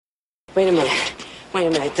Wait a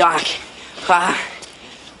minute, Doc. Are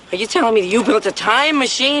you telling me that you built a time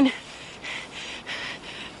machine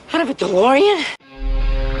out of a DeLorean?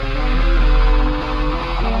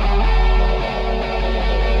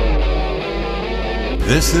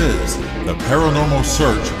 This is the Paranormal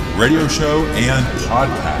Search radio show and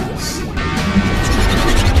podcast.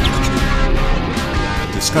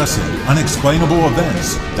 Discussing unexplainable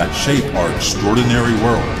events that shape our extraordinary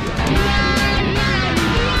world.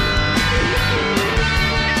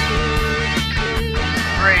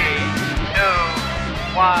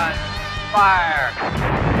 One, fire!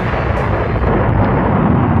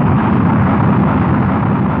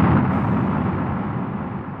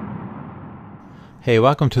 Hey,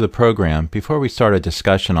 welcome to the program. Before we start a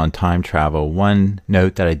discussion on time travel, one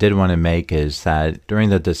note that I did want to make is that during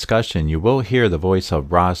the discussion, you will hear the voice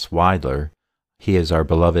of Ross Weidler. He is our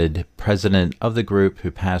beloved president of the group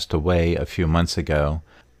who passed away a few months ago.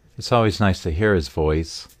 It's always nice to hear his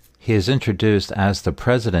voice. He is introduced as the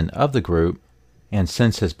president of the group, and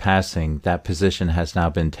since his passing, that position has now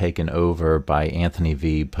been taken over by Anthony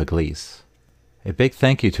V. Pugliese. A big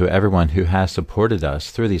thank you to everyone who has supported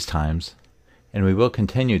us through these times, and we will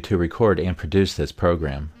continue to record and produce this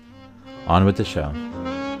program. On with the show.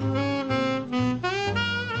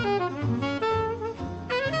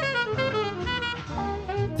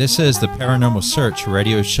 This is the Paranormal Search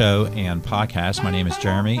radio show and podcast. My name is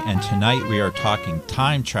Jeremy, and tonight we are talking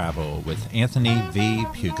time travel with Anthony V.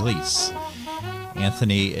 Pugliese.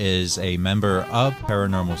 Anthony is a member of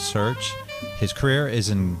Paranormal Search. His career is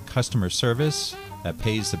in customer service that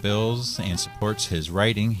pays the bills and supports his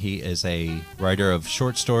writing. He is a writer of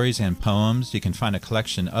short stories and poems. You can find a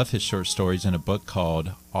collection of his short stories in a book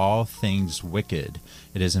called All Things Wicked.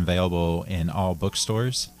 It is available in all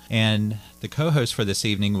bookstores. And the co-host for this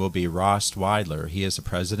evening will be Ross Weidler. He is the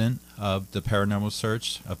president of the Paranormal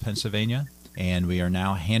Search of Pennsylvania. And we are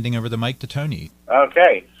now handing over the mic to Tony.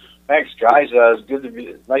 Okay. Thanks, guys.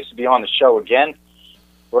 It's nice to be on the show again.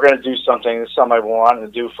 We're going to do something. This is something I've wanted to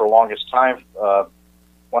do for the longest time.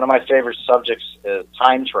 One of my favorite subjects is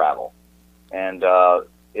time travel. And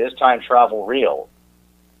is time travel real?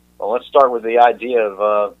 Well, let's start with the idea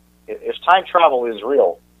of if time travel is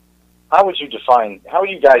real, how would you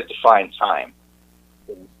guys define time?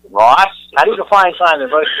 Ross, how do you define time?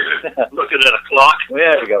 Looking at a clock.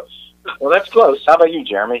 There we go. Well, that's close. How about you,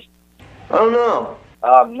 Jeremy? I don't know.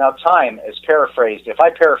 Now, time is paraphrased. If I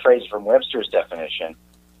paraphrase from Webster's definition,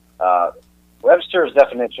 Webster's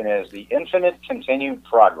definition is the infinite continued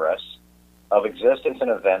progress of existence and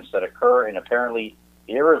events that occur in apparently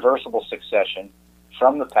irreversible succession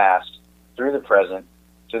from the past through the present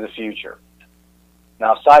to the future.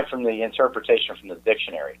 Now, aside from the interpretation from the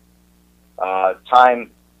dictionary, time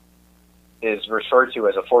is referred to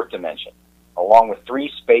as a fourth dimension, along with three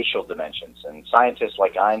spatial dimensions. And scientists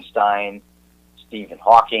like Einstein, Stephen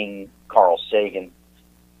Hawking, Carl Sagan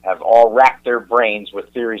have all racked their brains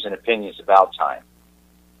with theories and opinions about time.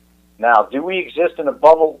 Now, do we exist in a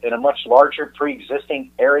bubble in a much larger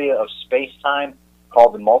pre-existing area of space-time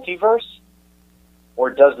called the multiverse? Or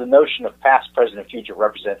does the notion of past, present, and future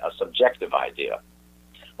represent a subjective idea?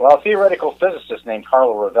 Well, a theoretical physicist named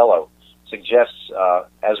Carlo Rovello suggests,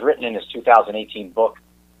 as written in his 2018 book,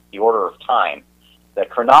 The Order of Time, that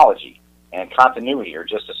chronology and continuity are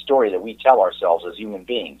just a story that we tell ourselves as human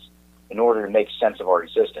beings in order to make sense of our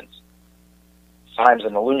existence. Time's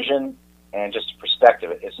an illusion and just a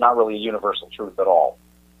perspective. It's not really a universal truth at all.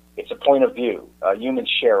 It's a point of view humans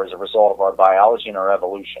share as a result of our biology and our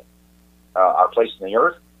evolution, our place in the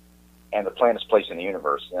earth and the planet's place in the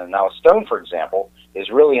universe. And now a stone, for example, is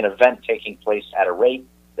really an event taking place at a rate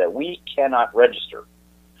that we cannot register.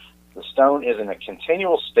 The stone is in a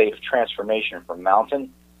continual state of transformation from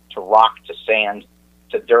mountain to rock, to sand,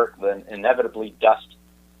 to dirt, then inevitably dust.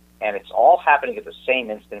 And it's all happening at the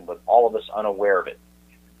same instant with all of us unaware of it.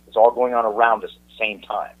 It's all going on around us at the same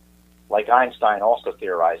time. Like Einstein also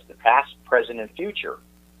theorized, the past, present, and future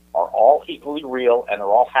are all equally real, and they're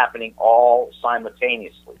all happening all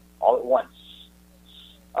simultaneously, all at once.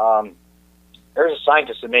 There's a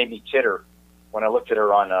scientist that made me titter when I looked at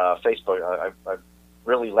her on Facebook. I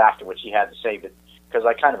really laughed at what she had to say, but because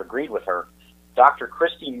I kind of agreed with her. Dr.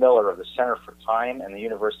 Christy Miller of the Center for Time and the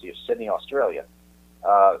University of Sydney, Australia,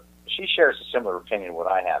 she shares a similar opinion to what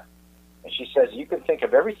I have. And she says you can think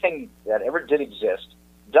of everything that ever did exist,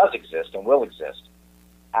 does exist, and will exist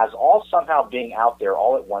as all somehow being out there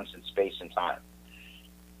all at once in space and time.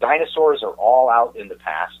 Dinosaurs are all out in the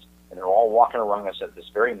past, and they're all walking around us at this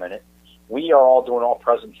very minute. We are all doing all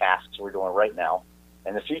present tasks we're doing right now,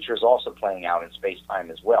 and the future is also playing out in space-time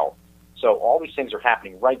as well. So all these things are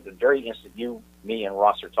happening right the very instant you, me, and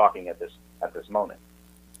Ross are talking at this moment.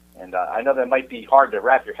 And I know that might be hard to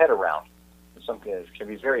wrap your head around. It can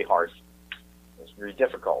be very hard. It's very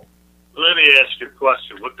difficult. Let me ask you a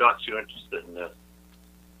question. What got you interested in this?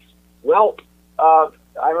 Well,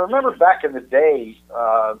 I remember back in the day,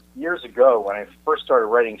 years ago, when I first started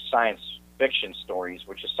writing science fiction stories,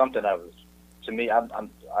 which is something I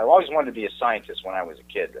always wanted to be a scientist when I was a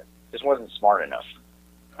kid. Just wasn't smart enough.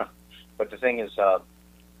 But the thing is,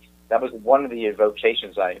 that was one of the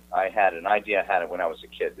vocations I had, an idea I had when I was a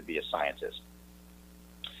kid, to be a scientist.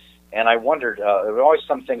 And I wondered, there were always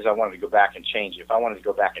some things I wanted to go back and change. If I wanted to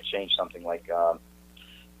go back and change something, like, I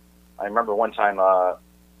remember one time I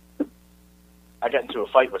got into a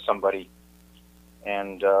fight with somebody,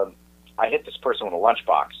 and I hit this person with a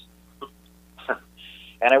lunchbox.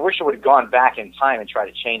 And I wish I would have gone back in time and tried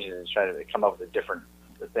to change it and try to come up with a different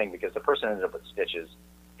thing, because the person ended up with stitches.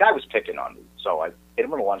 The guy was picking on me, so I hit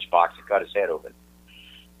him with a lunchbox and cut his head open.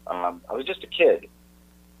 I was just a kid,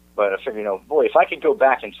 but I figured, boy, if I could go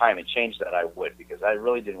back in time and change that, I would, because I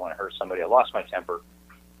really didn't want to hurt somebody. I lost my temper.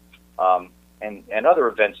 And other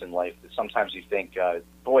events in life that sometimes you think,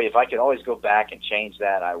 boy, if I could always go back and change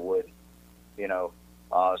that, I would, So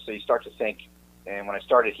you start to think, and when I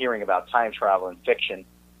started hearing about time travel and fiction,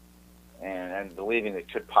 and believing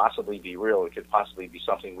it could possibly be real, it could possibly be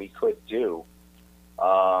something we could do,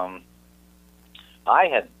 I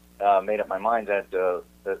had made up my mind that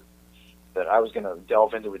I was going to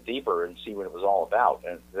delve into it deeper and see what it was all about.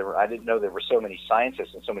 And I didn't know there were so many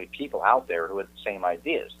scientists and so many people out there who had the same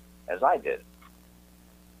ideas as I did.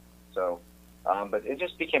 So, but it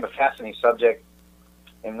just became a fascinating subject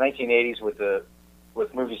in the 1980s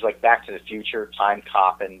with movies like Back to the Future, Time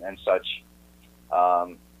Cop, and such.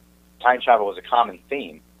 Time travel was a common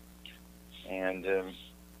theme, and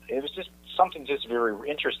it was just something just very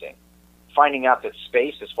interesting. Finding out that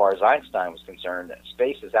space, as far as Einstein was concerned, that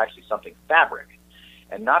space is actually something fabric,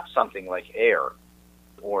 and not something like air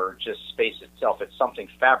or just space itself. It's something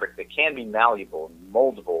fabric that can be malleable and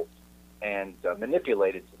moldable and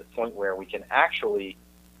manipulated to the point where we can actually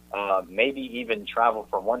maybe even travel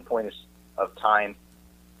from one point of time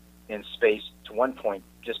in space to one point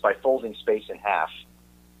just by folding space in half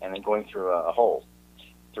and then going through a hole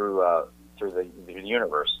through the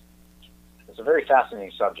universe. It's a very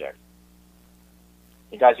fascinating subject.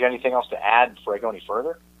 You guys got anything else to add before I go any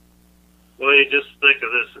further? Well, you just think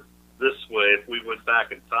of this way. If we went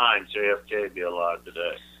back in time, JFK would be alive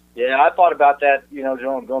today. Yeah, I thought about that,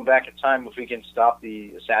 going back in time, if we can stop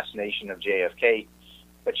the assassination of JFK.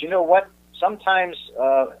 But you know what? Sometimes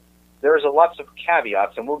there's lots of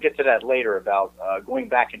caveats, and we'll get to that later about going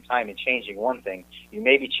back in time and changing one thing. You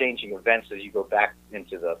may be changing events as you go back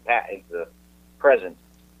into the present.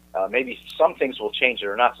 Maybe some things will change that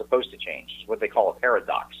are not supposed to change. It's what they call a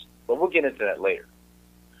paradox. But we'll get into that later.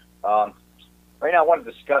 Right now I want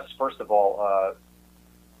to discuss, first of all,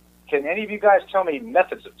 can any of you guys tell me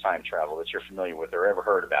methods of time travel that you're familiar with or ever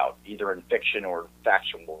heard about, either in fiction or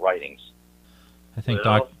factual writings? I think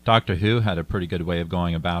Doctor Who had a pretty good way of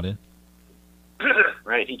going about it.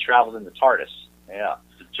 Right, he traveled in the TARDIS. Yeah.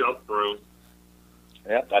 The jump room.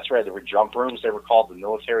 Yeah, that's right. There were jump rooms. They were called, the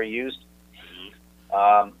military used,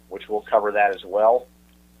 which we'll cover that as well.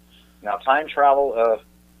 Now, time travel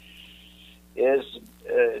is,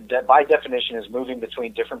 by definition, is moving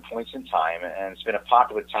between different points in time, and it's been a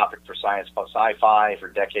popular topic for science, sci-fi, for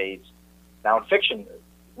decades. Now, in fiction,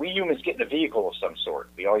 we humans get in a vehicle of some sort.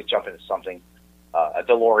 We always jump into something, a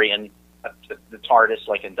DeLorean, the TARDIS,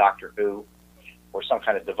 like in Doctor Who, or some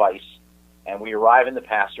kind of device, and we arrive in the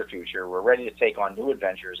past or future. We're ready to take on new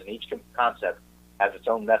adventures, and each concept has its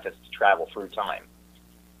own methods to travel through time.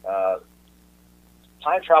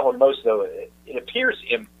 Time travel, it appears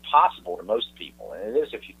impossible to most people, and it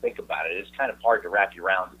is if you think about it. It's kind of hard to wrap your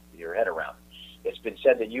head around. It's been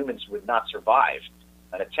said that humans would not survive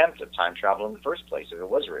an attempt of time travel in the first place if it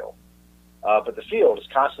was real. But the field is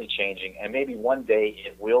constantly changing, and maybe one day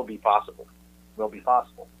it will be possible.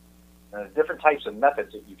 There's different types of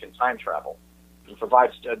methods that you can time travel. It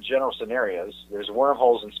provides general scenarios. There's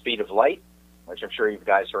wormholes and speed of light, which I'm sure you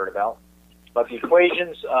guys heard about. But the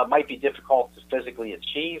equations might be difficult to physically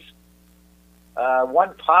achieve.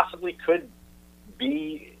 One possibly could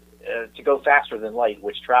be to go faster than light,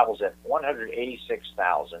 which travels at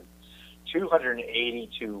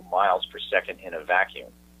 186,282 miles per second in a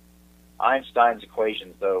vacuum. Einstein's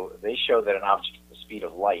equations, though, they show that an object at the speed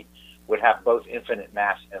of light would have both infinite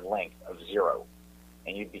mass and length of 0,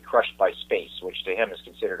 and you'd be crushed by space, which to him is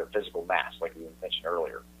considered a physical mass, like we mentioned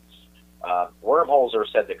earlier. Wormholes are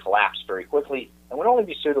said to collapse very quickly and would only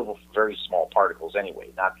be suitable for very small particles anyway,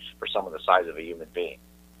 not for someone the size of a human being.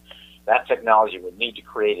 That technology would need to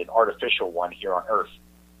create an artificial one here on Earth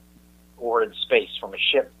or in space from a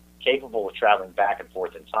ship capable of traveling back and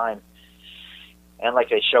forth in time. And like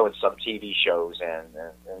they show in some TV shows and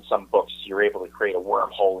some books, you're able to create a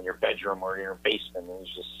wormhole in your bedroom or in your basement, and you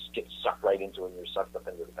just get sucked right into it, and you're sucked up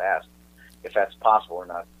into the past, if that's possible or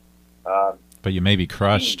not. But you may be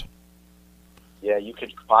crushed. Yeah, you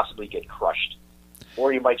could possibly get crushed.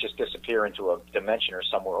 Or you might just disappear into a dimension or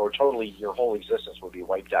somewhere, or totally your whole existence would be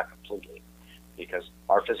wiped out completely, because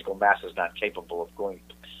our physical mass is not capable of going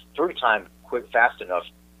through time fast enough.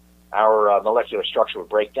 Our molecular structure would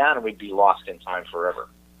break down, and we'd be lost in time forever.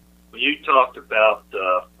 When you talked about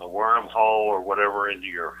a wormhole or whatever into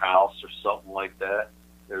your house or something like that,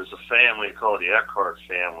 there's a family called the Eckhart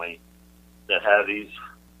family that had these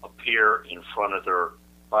appear in front of their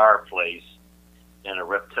fireplace, and a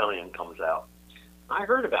reptilian comes out. I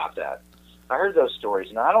heard about that. I heard those stories,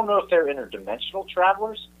 and I don't know if they're interdimensional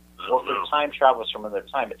travelers or if they're time travelers from another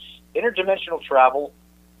time. But interdimensional travel,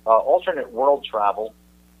 alternate world travel,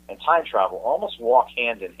 and time travel almost walk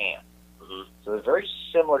hand in hand. Mm-hmm. So there's very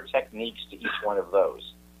similar techniques to each one of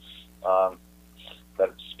those.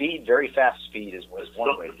 But speed, very fast speed, is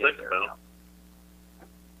one way to get there.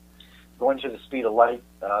 Going to the speed of light,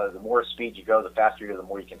 the more speed you go, the faster you go, the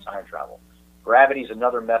more you can time travel. Gravity is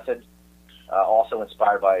another method, also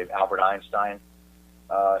inspired by Albert Einstein.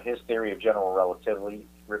 His theory of general relativity.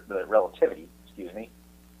 The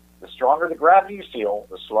stronger the gravity you feel,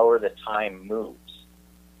 the slower the time moves.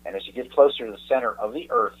 And as you get closer to the center of the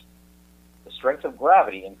Earth, the strength of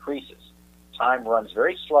gravity increases. Time runs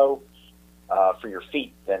very slow for your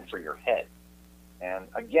feet than for your head. And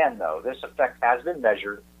again, though, this effect has been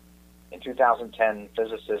measured. In 2010,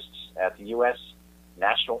 physicists at the U.S.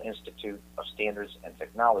 National Institute of Standards and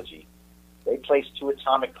Technology, they placed two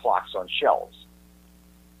atomic clocks on shelves,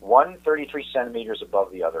 one 33 centimeters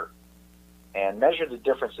above the other, and measured the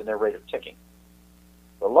difference in their rate of ticking.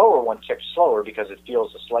 The lower one ticks slower because it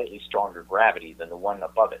feels a slightly stronger gravity than the one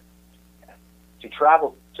above it. To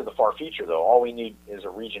travel to the far future, though, all we need is a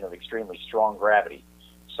region of extremely strong gravity,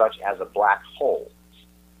 such as a black hole.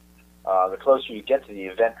 The closer you get to the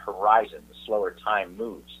event horizon, the slower time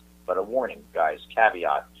moves. But a warning, guys,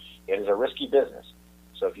 caveat, it is a risky business.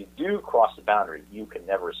 So if you do cross the boundary, you can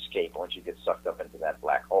never escape once you get sucked up into that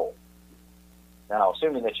black hole. Now,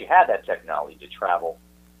 assuming that you had that technology to travel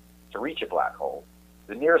to reach a black hole,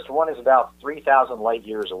 the nearest one is about 3,000 light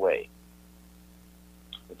years away.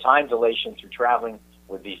 The time dilation through traveling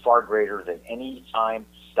would be far greater than any time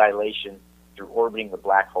dilation through orbiting the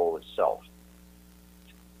black hole itself.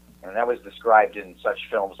 And that was described in such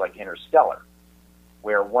films like Interstellar,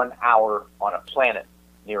 where 1 hour on a planet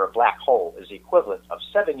near a black hole is the equivalent of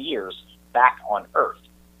 7 years back on Earth.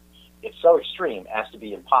 It's so extreme as to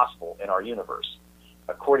be impossible in our universe,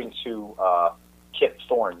 according to Kip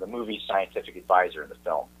Thorne, the movie's scientific advisor in the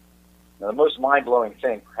film. Now, the most mind-blowing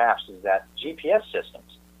thing, perhaps, is that GPS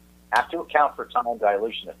systems have to account for time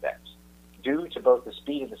dilution effects due to both the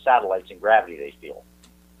speed of the satellites and gravity they feel.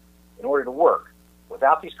 In order to work,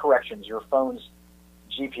 without these corrections, your phone's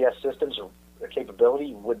GPS systems or their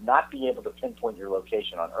capability would not be able to pinpoint your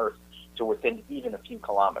location on Earth to within even a few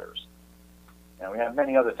kilometers. Now, we have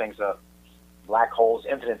many other things, black holes,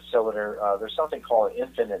 infinite cylinder. There's something called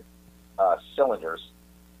infinite cylinders.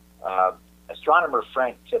 Astronomer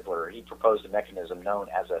Frank Tipler, he proposed a mechanism known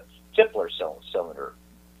as a Tipler cylinder.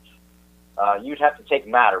 You'd have to take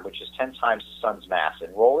matter, which is 10 times the sun's mass,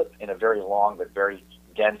 and roll it in a very long but very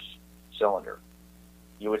dense cylinder.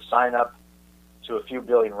 You would sign up to a few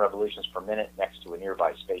billion revolutions per minute next to a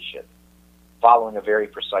nearby spaceship, following a very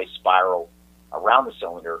precise spiral around the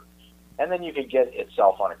cylinder, and then you could get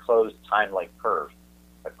itself on a closed time-like curve,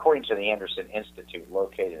 according to the Anderson Institute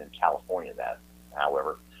located in California,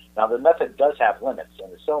 however. Now, the method does have limits,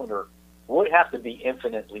 and the cylinder would have to be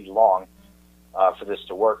infinitely long for this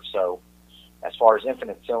to work. So as far as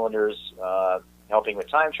infinite cylinders helping with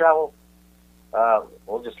time travel,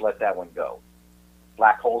 we'll just let that one go.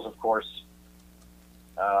 Black holes, of course,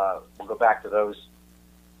 we'll go back to those.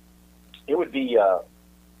 It would be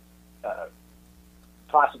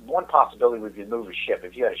one possibility would be to move a ship.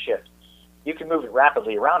 If you had a ship, you can move it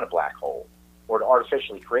rapidly around a black hole, or to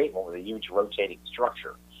artificially create one with a huge rotating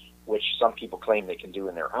structure, which some people claim they can do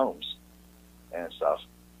in their homes and stuff.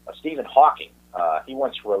 Stephen Hawking, he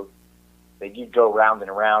once wrote that you'd go round and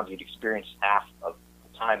around, you'd experience half of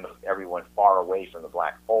the time of everyone far away from the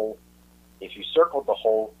black hole. If you circled the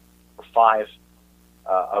hole for 5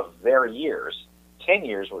 of their years, 10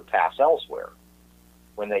 years would pass elsewhere.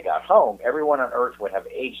 when they got home, everyone on Earth would have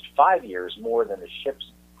aged 5 years more than the ship's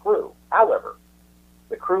crew. However,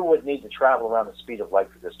 the crew would need to travel around the speed of light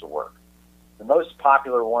for this to work. The most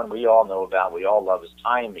popular one we all know about, we all love, is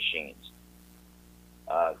time machines.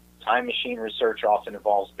 Time machine research often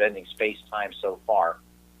involves bending space-time so far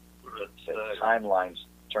that timelines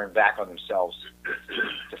turn back on themselves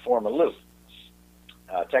to form a loop,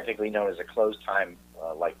 technically known as a closed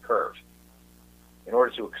time-like curve. In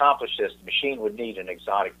order to accomplish this, the machine would need an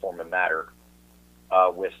exotic form of matter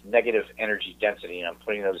with negative energy density, and I'm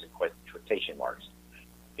putting those in quotation marks,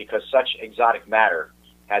 because such exotic matter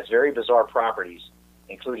has very bizarre properties,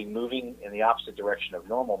 including moving in the opposite direction of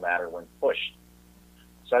normal matter when pushed.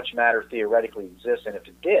 Such matter theoretically exists, and if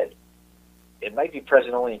it did, it might be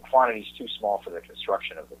present only in quantities too small for the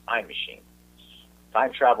construction of the time machine.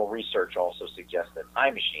 Time travel research also suggests that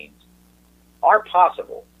time machines are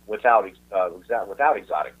possible without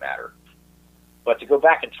exotic matter. But to go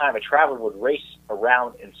back in time, a traveler would race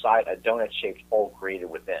around inside a donut-shaped hole created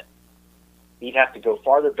within. He'd have to go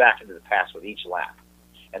farther back into the past with each lap.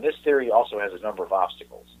 And this theory also has a number of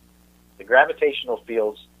obstacles. The gravitational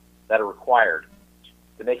fields that are required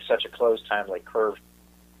to make such a closed time-like curve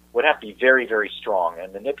would have to be very, very strong,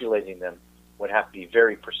 and manipulating them would have to be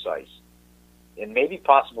very precise. It may be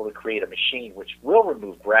possible to create a machine which will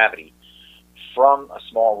remove gravity from a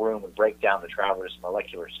small room and break down the traveler's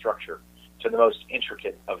molecular structure to the most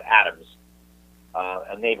intricate of atoms,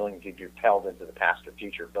 enabling them to be propelled into the past or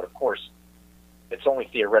future. But of course, it's only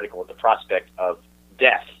theoretical with the prospect of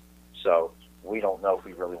death, so we don't know if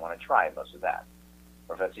we really want to try most of that,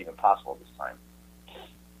 or if that's even possible this time.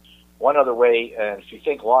 One other way, and if you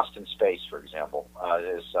think Lost in Space, for example,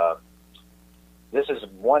 this is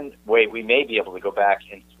one way we may be able to go back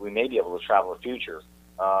and we may be able to travel the future.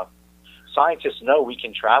 Scientists know we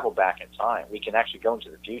can travel back in time. We can actually go into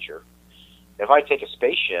the future. If I take a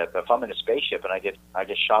spaceship, if I'm in a spaceship and I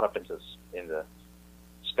get shot up into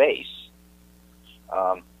space,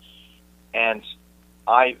 and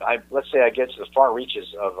I let's say I get to the far reaches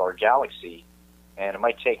of our galaxy, and it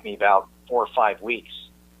might take me about 4 or 5 weeks.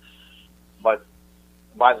 But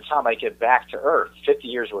by the time I get back to Earth, 50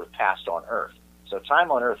 years would have passed on Earth. So time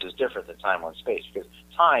on Earth is different than time on space, because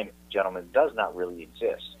time, gentlemen, does not really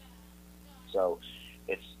exist. So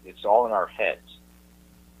it's all in our heads.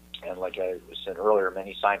 And like I said earlier,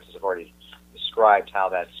 many scientists have already described how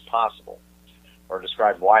that's possible, or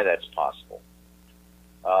described why that's possible.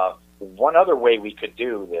 One other way we could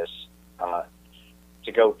do this,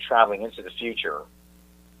 to go traveling into the future,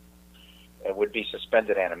 it would be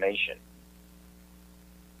suspended animation.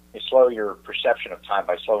 You slow your perception of time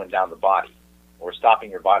by slowing down the body, or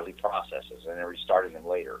stopping your bodily processes and then restarting them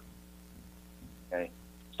later. Okay?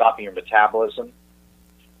 Stopping your metabolism.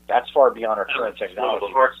 That's far beyond our current technology. Slow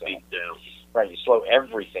the heartbeat down. Right, you slow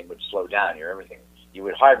everything would slow down. You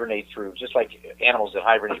would hibernate through, just like animals that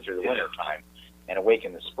hibernate through the winter time and awake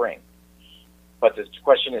in the spring. But the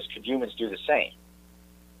question is, could humans do the same?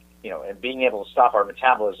 And being able to stop our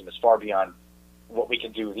metabolism is far beyond what we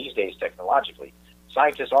can do these days technologically.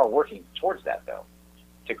 Scientists are working towards that, though,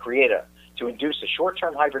 to induce a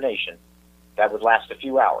short-term hibernation that would last a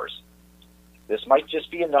few hours. This might just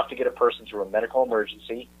be enough to get a person through a medical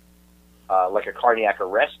emergency, like a cardiac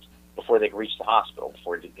arrest, before they can reach the hospital,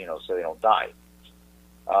 so they don't die.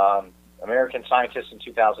 American scientists in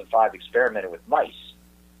 2005 experimented with mice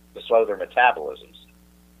to slow their metabolisms.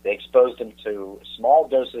 They exposed them to small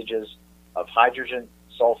dosages of hydrogen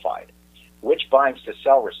sulfide, which binds to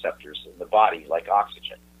cell receptors in the body like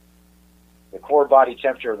oxygen. The core body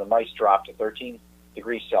temperature of the mice dropped to 13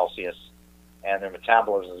 degrees Celsius, and their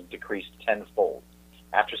metabolism decreased tenfold.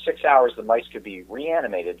 After 6 hours, the mice could be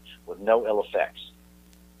reanimated with no ill effects.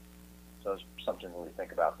 So it's something to really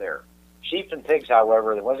think about there. Sheep and pigs,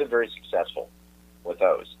 however, it wasn't very successful with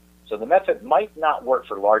those. So the method might not work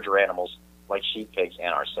for larger animals like sheep, pigs,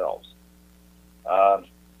 and ourselves.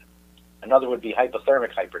 Another would be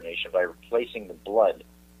hypothermic hibernation by replacing the blood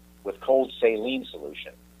with cold saline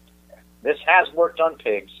solution. This has worked on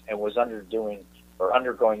pigs and was undergoing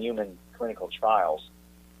human clinical trials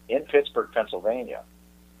in Pittsburgh, Pennsylvania.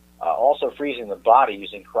 Also, freezing the body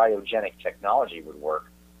using cryogenic technology would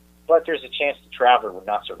work, but there's a chance the traveler would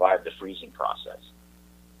not survive the freezing process.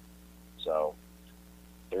 So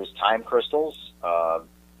there's time crystals.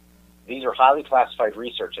 These are highly classified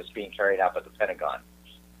research that's being carried out by the Pentagon,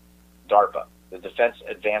 DARPA, the Defense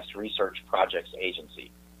Advanced Research Projects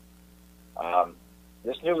Agency.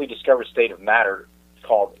 This newly discovered state of matter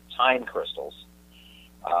called time crystals,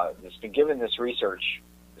 it's been given this research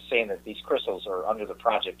saying that these crystals are under the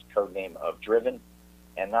project code name of driven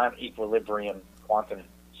and non-equilibrium quantum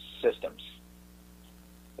systems.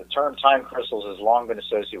 The term time crystals has long been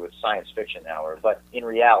associated with science fiction, however, but in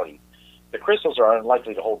reality, the crystals are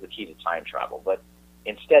unlikely to hold the key to time travel, but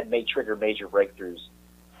instead may trigger major breakthroughs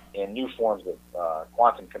in new forms of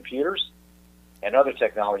quantum computers and other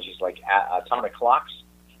technologies like atomic clocks,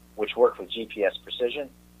 which work with GPS precision,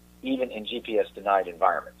 even in GPS-denied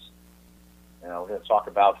environments. We're going to talk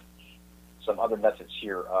about some other methods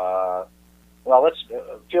here. Well, let's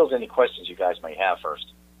field any questions you guys might have first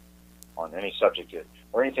on any subject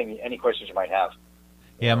or any questions you might have.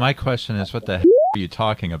 Yeah, my question is, what the heck are you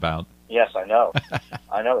talking about? Yes, I know.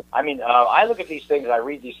 I know. I mean, I look at these things, I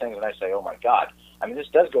read these things, and I say, oh, my God. I mean, this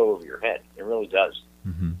does go over your head. It really does.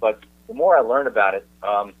 Mm-hmm. But the more I learn about it,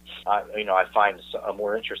 I find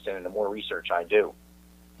more interest in it, the more research I do.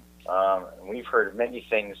 We've heard many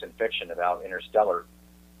things in fiction about interstellar,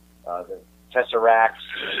 the tesseracts,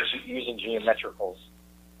 using geometrical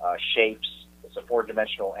shapes. It's a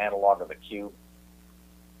four-dimensional analog of a cube.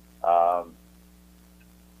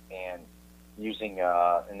 And using,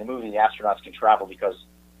 in the movie, the astronauts can travel because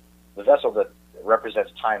the vessel that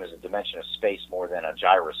represents time is a dimension of space more than a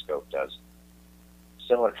gyroscope does.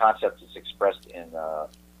 Similar concept is expressed in a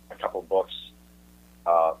couple books.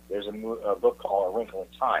 There's a book called A Wrinkle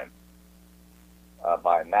in Time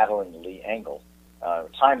by Madeline Lee Engel.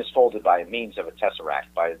 Time is folded by means of a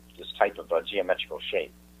tesseract, by this type of geometrical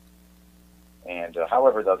shape. And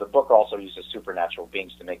however, though, the book also uses supernatural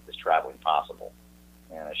beings to make this traveling possible.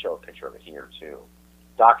 And I show a picture of it here, too.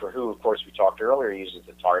 Doctor Who, of course, we talked earlier, uses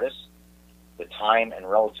the TARDIS. The time and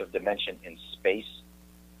relative dimension in space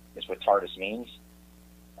is what TARDIS means.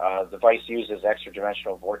 The device uses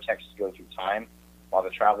extra-dimensional vortex to go through time, while the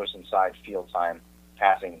travelers inside feel time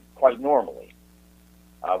passing quite normally,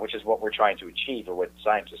 which is what we're trying to achieve, or what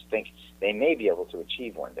scientists think they may be able to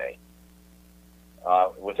achieve one day.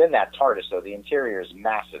 Within that TARDIS, though, the interior is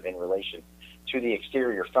massive in relation to the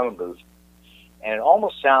exterior phone booth, and it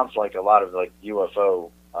almost sounds like a lot of like UFO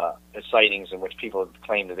sightings in which people have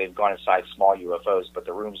claimed that they've gone inside small UFOs, but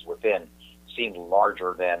the rooms within seemed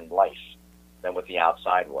larger than life, than what the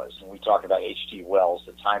outside was. And we talk about H.G. Wells,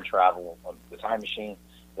 the time travel, the time machine,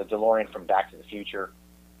 the DeLorean from Back to the Future,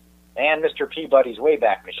 and Mr. Peabody's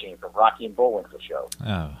Wayback Machine from Rocky and Bullwinkle Show.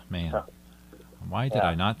 Oh, man. Why did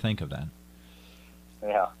I not think of that?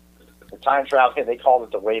 Yeah. The time travel, they called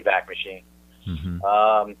it the Wayback Machine.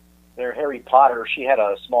 Mm-hmm. Harry Potter, she had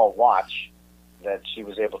a small watch that she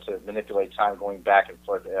was able to manipulate time going back and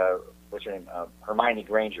forth. What's her name? Hermione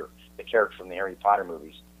Granger, the character from the Harry Potter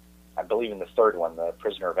movies. I believe in the third one, The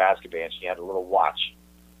Prisoner of Azkaban, she had a little watch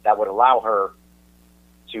that would allow her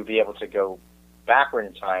to be able to go backward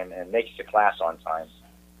in time and make it to class on time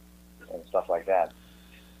and stuff like that.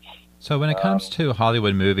 So when it comes to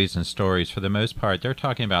Hollywood movies and stories, for the most part, they're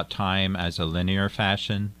talking about time as a linear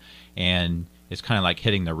fashion, and it's kind of like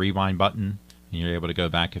hitting the rewind button, and you're able to go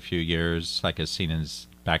back a few years, like as seen in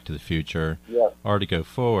Back to the Future, or to go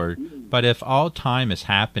forward. But if all time is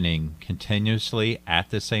happening continuously at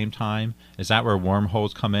the same time, is that where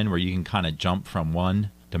wormholes come in, where you can kind of jump from one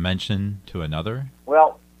dimension to another?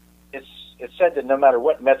 Well, it's said that no matter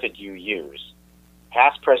what method you use,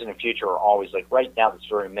 past, present, and future are always, like right now, this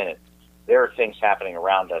very minute, there are things happening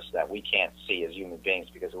around us that we can't see as human beings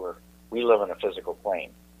because we live on a physical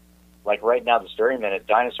plane. Like right now, this very minute,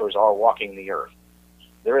 dinosaurs are walking the earth.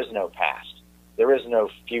 There is no past. There is no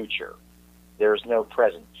future. There is no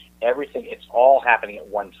present. Everything, it's all happening at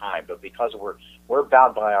one time. But because we're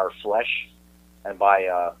bound by our flesh and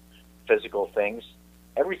by physical things,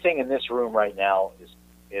 everything in this room right now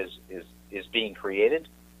is being created,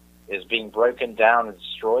 is being broken down and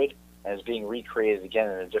destroyed, and is being recreated again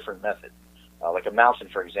in a different method. Like a mountain,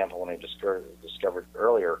 for example, when I discovered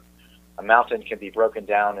earlier, a mountain can be broken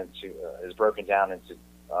down into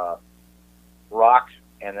rock,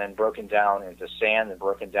 and then broken down into sand, and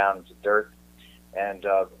broken down into dirt. And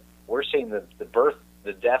we're seeing the birth,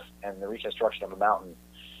 the death, and the reconstruction of a mountain.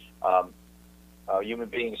 Human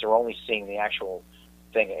beings are only seeing the actual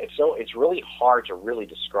thing. It's really hard to really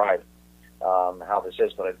describe how this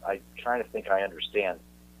is, but I kind of think I understand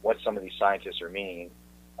what some of these scientists are meaning,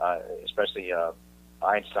 especially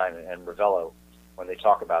Einstein and Ravello, when they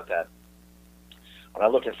talk about that. When I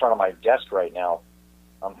look in front of my desk right now,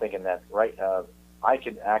 I'm thinking that I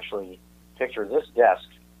could actually picture this desk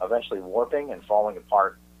eventually warping and falling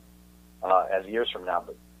apart as years from now.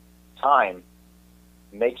 But time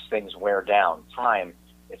makes things wear down.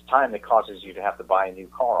 It's time that causes you to have to buy a new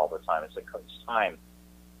car all the time. It's time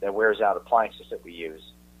that wears out appliances that we use.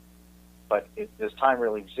 But does time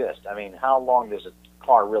really exist? I mean, how long does a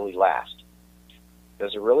car really last?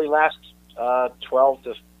 Does it really last 12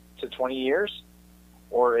 to 20 years?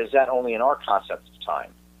 Or is that only in our concept of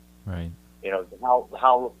time? Right. You know,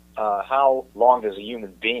 how long does a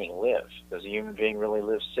human being live? Does a human being really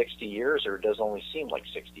live 60 years, or does it only seem like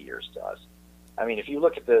 60 years to us? I mean, if you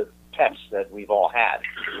look at the pets that we've all had,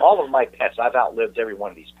 all of my pets, I've outlived every one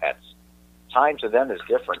of these pets. Time to them is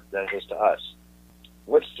different than it is to us.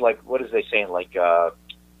 What is they saying? Like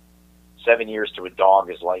 7 years to a dog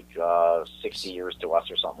is like 60 years to us,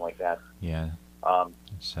 or something like that. Yeah.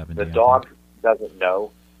 70. The dog doesn't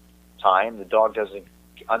know time. The dog doesn't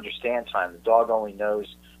understand time. The dog only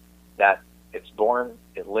knows that it's born,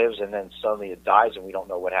 it lives, and then suddenly it dies, and we don't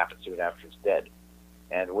know what happens to it after it's dead.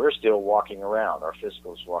 And we're still walking around. Our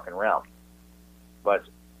physical is walking around. But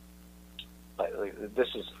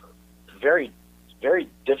this is very, very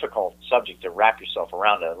difficult subject to wrap yourself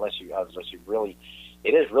around unless you really.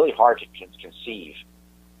 It is really hard to conceive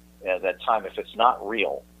that time. If it's not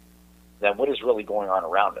real, then what is really going on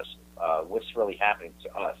around us? What's really happening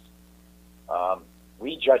to us?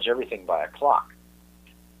 We judge everything by a clock.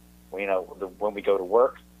 You know, when we go to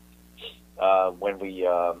work, when we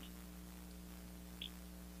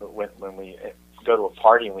go to a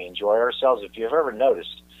party and we enjoy ourselves. If you've ever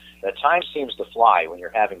noticed that time seems to fly when you're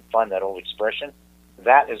having fun, that old expression,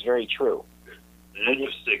 that is very true. The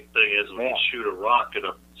interesting thing is when you shoot a rocket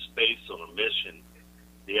up in space on a mission,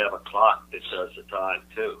 you have a clock that does the time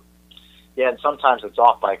too. Yeah, and sometimes it's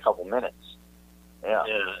off by a couple minutes. Yeah.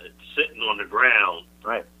 Yeah, it's sitting on the ground.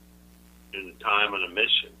 Right. In the time of the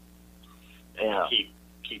mission. And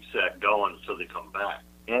keeps that going until they come back.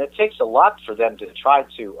 And it takes a lot for them to try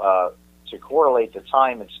to correlate the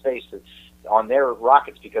time and space on their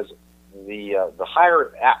rockets, because the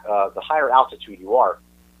higher altitude you are.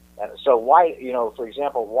 So why, for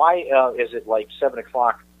example, why is it like 7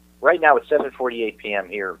 o'clock? Right now it's 7:48 p.m.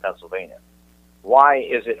 here in Pennsylvania. Why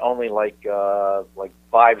is it only like 5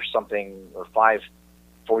 or something, or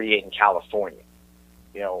 5:48 in California?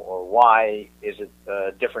 Or why is it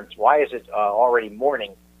different? Why is it already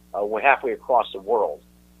morning halfway across the world?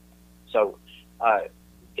 So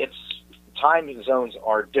its time zones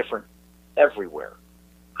are different everywhere.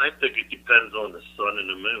 I think it depends on the sun and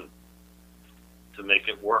the moon to make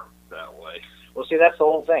it work that way. Well, see, that's the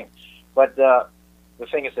whole thing. But the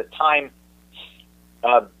thing is that time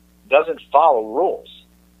doesn't follow rules.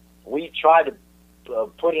 We try to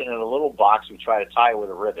put it in a little box. We try to tie it with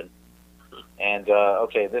a ribbon. And,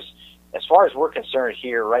 as far as we're concerned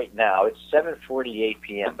here right now, it's 7:48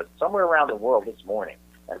 p.m., but somewhere around the world it's morning.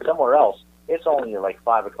 And somewhere else, it's only like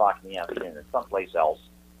 5 o'clock in the afternoon. It's someplace else.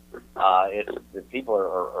 The people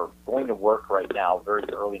are going to work right now very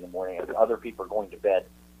early in the morning, and other people are going to bed.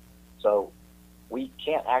 So we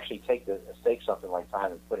can't actually take something like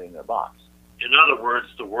time and put it in a box. In other words,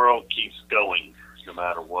 the world keeps going no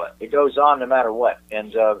matter what. It goes on no matter what.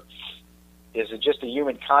 And is it just a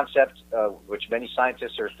human concept, which many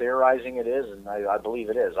scientists are theorizing it is? And I believe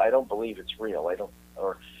it is. I don't believe it's real. I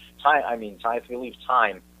believe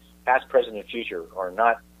time, past, present, and future, are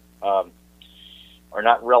not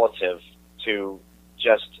relative to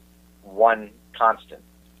just one constant.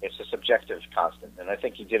 It's a subjective constant. And I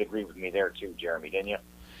think you did agree with me there too, Jeremy, didn't you?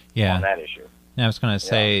 Yeah. On that issue. And I was going to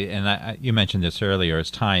say, and you mentioned this earlier, is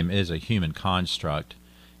time is a human construct.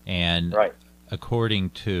 And right.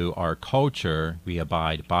 According to our culture, we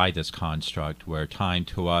abide by this construct where time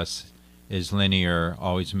to us is linear,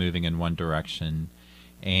 always moving in one direction.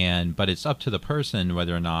 But it's up to the person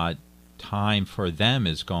whether or not time for them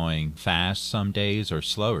is going fast some days or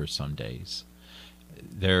slower some days.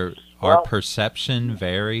 Our perception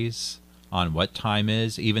varies on what time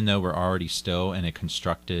is, even though we're already still in a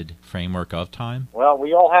constructed framework of time. Well,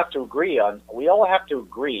 we all have to agree on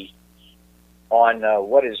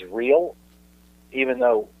what is real, even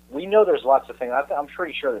though we know there's lots of things. I'm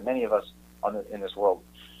pretty sure that many of us in this world,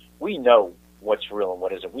 we know what's real and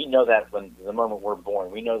what isn't. We know that when the moment we're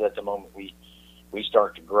born. We know that the moment we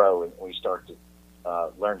start to grow and we start to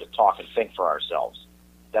learn to talk and think for ourselves,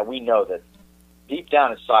 that we know that deep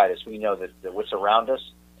down inside us, we know that what's around us,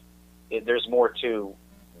 there's more to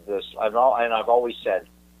this. I've always said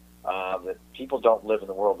that people don't live in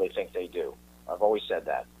the world they think they do. I've always said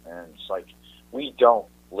that. And it's like, we don't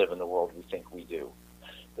live in the world we think we do.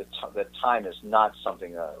 That time is not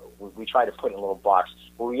something we try to put in a little box.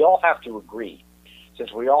 But we all have to agree.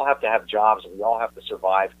 Since we all have to have jobs and we all have to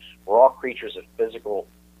survive, we're all creatures of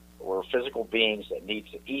we're physical beings that need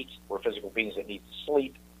to eat. We're physical beings that need to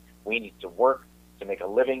sleep. We need to work to make a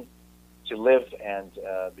living, to live, and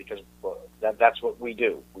because that's what we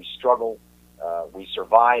do. We struggle, we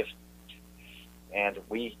survive, and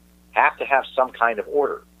we have to have some kind of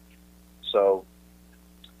order. So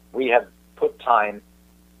we have put time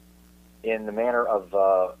in the manner of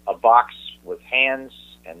a box with hands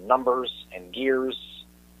and numbers and gears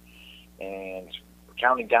and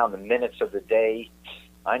counting down the minutes of the day.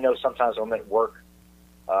 I know sometimes when I'm at work,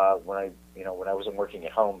 when I wasn't working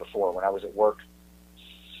at home before, when I was at work,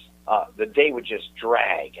 the day would just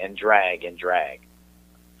drag and drag and drag.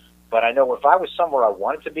 But I know if I was somewhere I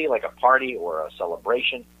wanted to be, like a party or a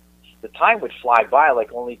celebration, the time would fly by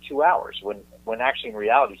like only 2 hours, when actually in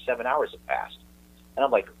reality 7 hours have passed. And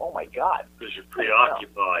I'm like, oh my God. Because you're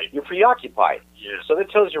preoccupied. You're preoccupied. Yeah. So that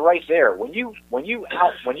tells you right there, when you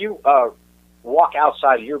walk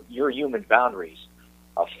outside of your human boundaries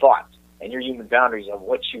of thought and your human boundaries of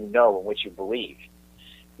what you know and what you believe,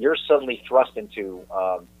 you're suddenly thrust into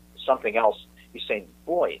something else. You're saying,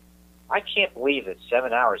 boy, I can't believe that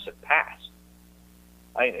 7 hours have passed.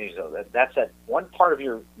 That's that one part of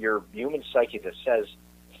your human psyche that says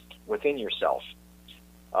within yourself,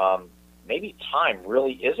 maybe time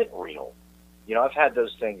really isn't real. You know, I've had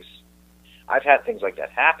those things. I've had things like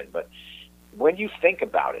that happen. But when you think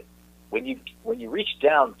about it, when you reach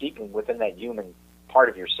down deep within that human part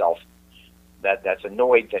of yourself that's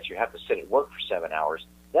annoyed that you have to sit at work for 7 hours,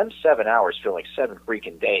 them 7 hours feel like 7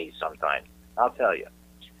 freaking days sometimes. I'll tell you.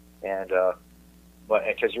 And but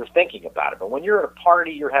because you're thinking about it. But when you're at a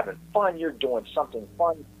party, you're having fun, you're doing something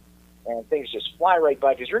fun, and things just fly right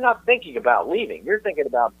by because you're not thinking about leaving. You're thinking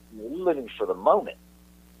about living for the moment.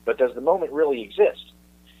 But does the moment really exist?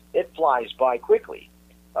 It flies by quickly.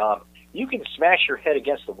 You can smash your head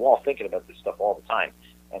against the wall thinking about this stuff all the time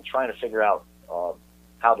and trying to figure out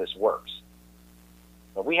how this works.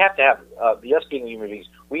 But we have to have, us being human beings,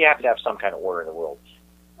 we have to have some kind of order in the world.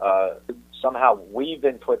 Somehow we've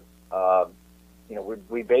been put,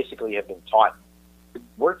 we basically have been taught.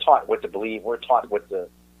 We're taught what to believe. We're taught what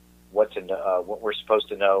we're supposed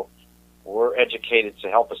to know. We're educated to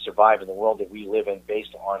help us survive in the world that we live in,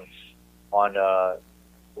 based on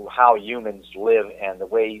how humans live and the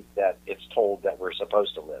way that it's told that we're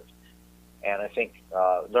supposed to live. And I think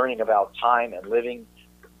learning about time and living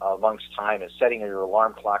amongst time and setting your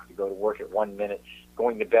alarm clock to go to work at 1 minute,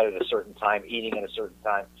 going to bed at a certain time, eating at a certain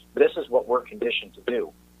time, this is what we're conditioned to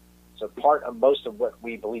do. So part of most of what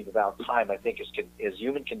we believe about time, I think, is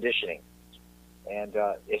human conditioning. And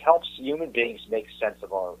it helps human beings make sense of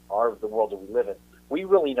the world that we live in. We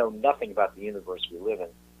really know nothing about the universe we live in,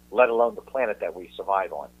 let alone the planet that we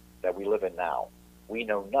survive on, that we live in now. We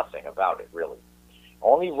know nothing about it, really.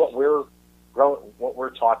 Only what we're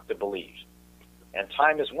taught to believe. And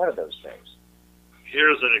time is one of those things.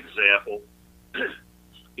 Here's an example.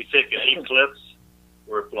 You take an eclipse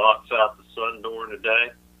where it blocks out the sun during the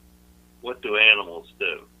day. What do animals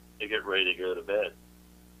do? They get ready to go to bed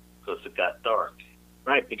because it got dark.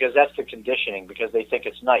 Right, because that's the conditioning, because they think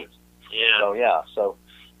it's night. Yeah. So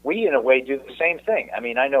we, in a way, do the same thing. I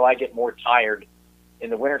mean, I know I get more tired in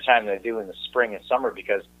the wintertime than I do in the spring and summer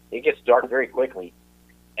because it gets dark very quickly.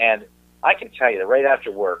 And I can tell you that right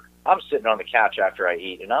after work, I'm sitting on the couch after I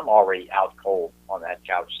eat, and I'm already out cold on that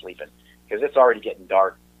couch sleeping because it's already getting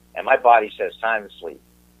dark, and my body says time to sleep.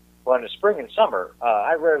 Well, in the spring and summer,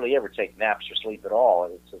 I rarely ever take naps or sleep at all.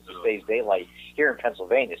 It stays daylight. Here in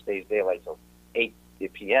Pennsylvania, it stays daylight till 8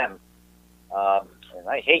 p.m., and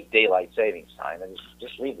I hate daylight savings time. And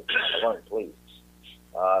just leave it alone, please.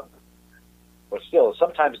 But still,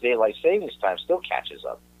 sometimes daylight savings time still catches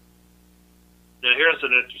up. Now, here's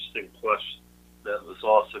an interesting question that was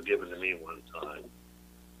also given to me one time.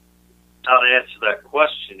 How to answer that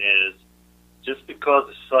question is, just because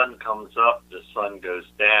the sun comes up, the sun goes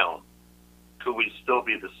down, could we still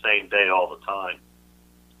be the same day all the time?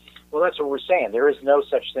 Well, that's what we're saying. There is no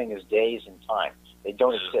such thing as days and time. They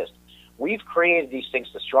don't exist. We've created these things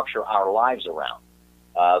to structure our lives around.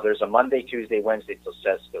 There's a Monday, Tuesday, Wednesday till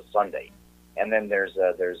Sunday, and then there's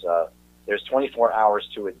 24 hours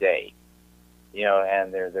to a day.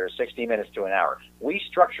 And there's 60 minutes to an hour. We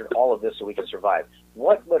structured all of this so we could survive.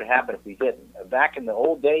 What would happen if we didn't? Back in the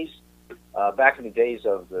old days, back in the days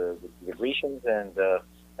of the Grecians and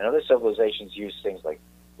other civilizations, used things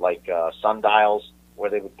like sundials, where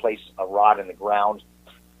they would place a rod in the ground,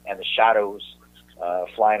 and the shadows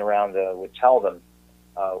flying around would tell them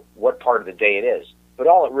what part of the day it is. But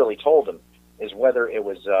all it really told them is whether it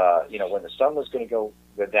was when the sun was going to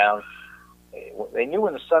go down. They knew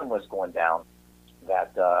when the sun was going down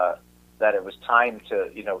that it was time to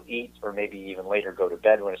eat, or maybe even later go to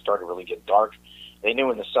bed when it started to really get dark. They knew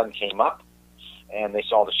when the sun came up and they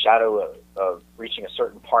saw the shadow of reaching a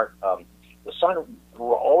certain part. The sun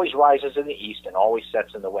always rises in the east and always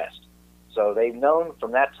sets in the west. So they've known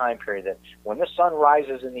from that time period that when the sun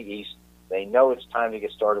rises in the east, they know it's time to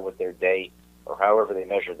get started with their day, or however they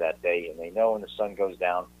measure that day. And they know when the sun goes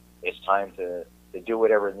down, it's time to to do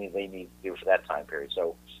whatever they need to do for that time period.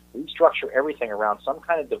 So we structure everything around some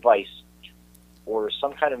kind of device or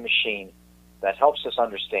some kind of machine that helps us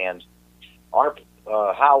understand our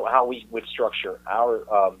how we would structure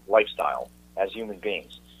our lifestyle as human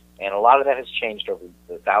beings. And a lot of that has changed over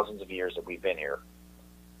the thousands of years that we've been here.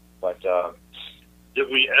 But did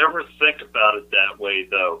we ever think about it that way,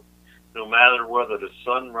 though? No matter whether the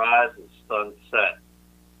sun rises or sun sets,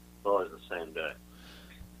 it's always the same day.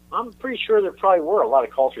 I'm pretty sure there probably were a lot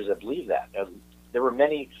of cultures that believed that. There were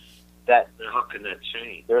many that... How can that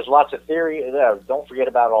change? There's lots of theory. Don't forget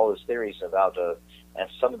about all those theories about and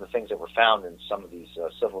some of the things that were found in some of these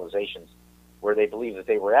civilizations where they believed that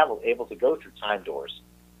they were able to go through time doors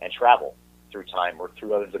and travel through time or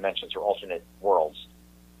through other dimensions or alternate worlds.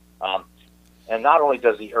 And not only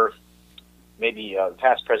does the Earth, maybe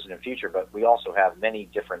past, present, and future, but we also have many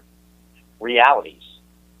different realities.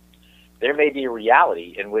 There may be a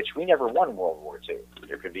reality in which we never won World War II.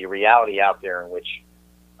 There could be a reality out there in which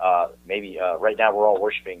maybe right now we're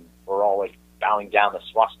all like bowing down the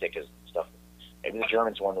swastikas and stuff. Maybe the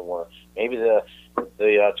Germans won the war. Maybe the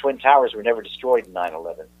Twin Towers were never destroyed in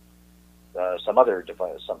 9/11. Some other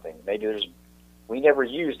something. Maybe we never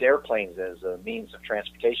used airplanes as a means of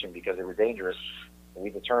transportation because they were dangerous. We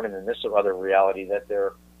determined in this other reality that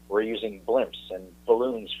we're using blimps and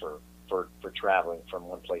balloons for traveling from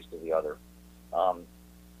one place to the other.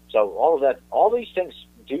 So all these things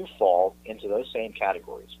do fall into those same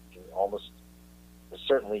categories. Almost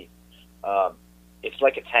certainly, it's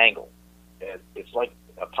like a tangle. It's like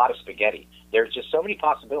a pot of spaghetti. There's just so many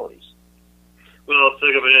possibilities. Well,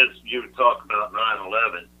 think of it as you talk about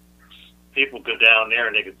 9/11. People go down there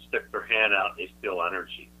and they can stick their hand out and they feel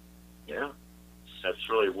energy. Yeah. That's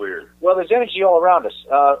really weird. Well, there's energy all around us.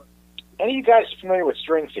 Any of you guys familiar with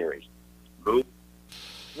string theory? Who?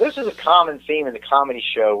 This is a common theme in the comedy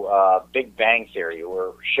show Big Bang Theory,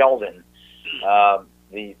 where Sheldon, I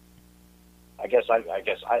guess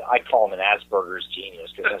I call him an Asperger's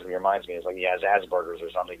genius because that's what he reminds me. It's like he has Asperger's or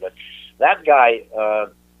something. But that guy,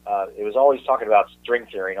 it was always talking about string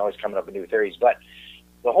theory and always coming up with new theories. But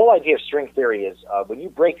the whole idea of string theory is when you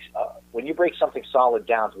break something solid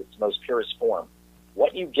down to its most purest form,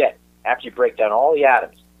 what you get after you break down all the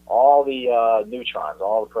atoms, all the neutrons,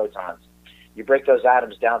 all the protons, you break those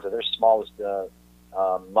atoms down to their smallest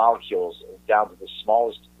molecules, down to the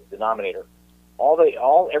smallest denominator.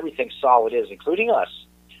 Everything solid is, including us,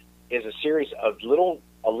 is a series of little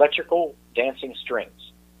electrical dancing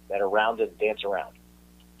strings that are rounded and dance around.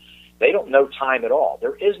 They don't know time at all.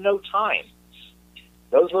 There is no time.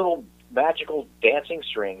 Those little magical dancing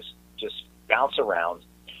strings just bounce around.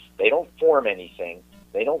 They don't form anything.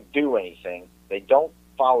 They don't do anything. They don't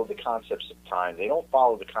follow the concepts of time. They don't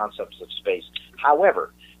follow the concepts of space.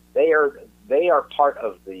 However, they are part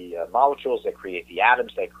of the molecules that create the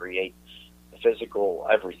atoms, that create the physical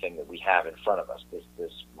everything that we have in front of us.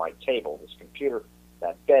 This my table, this computer,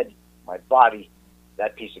 that bed, my body,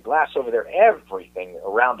 that piece of glass over there. Everything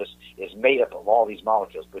around us is made up of all these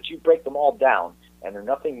molecules. But you break them all down, and they're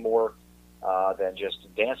nothing more than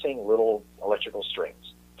just dancing little electrical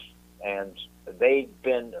strings. And they've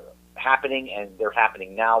been happening, and they're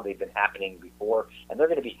happening now. They've been happening before, and they're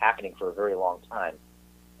going to be happening for a very long time.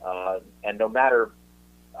 And no matter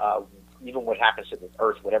even what happens to the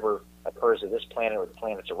Earth, whatever occurs to this planet or the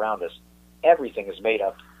planets around us, everything is made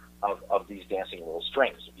up of these dancing little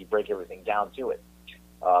strings. If you break everything down to it.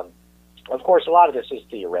 Of course, a lot of this is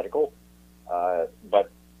theoretical, but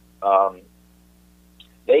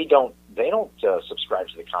they don't subscribe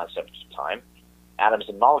to the concept of time. Atoms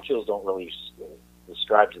and molecules don't really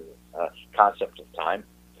subscribe to the concept of time.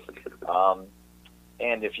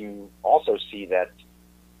 And if you also see that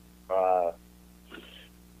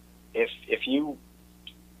if you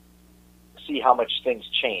see how much things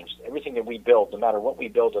changed, everything that we build, no matter what we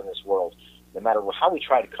build in this world, no matter how we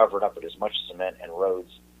try to cover it up with as much cement and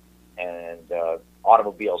roads and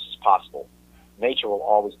automobiles as possible, nature will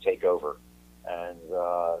always take over. And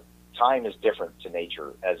time is different to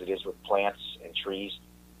nature as it is with plants and trees.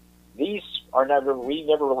 We never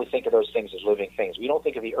really think of those things as living things. We don't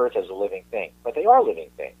think of the Earth as a living thing, but they are living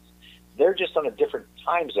things. They're just on a different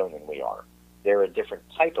time zone than we are. They're a different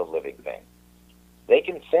type of living thing. They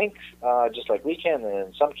can think just like we can, and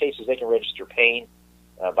in some cases they can register pain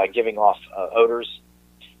by giving off odors.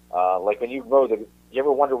 Like when you mow you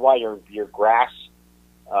ever wonder why your grass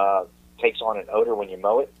takes on an odor when you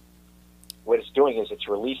mow it? What it's doing is it's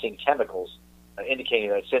releasing chemicals indicating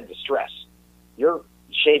that it's in distress. You're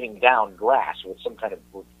shaving down grass with some kind of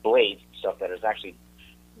blade stuff that is actually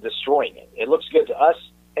destroying it. It looks good to us.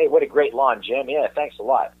 Hey, what a great lawn, Jim. Yeah, thanks a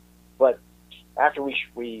lot. But after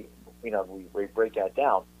we we break that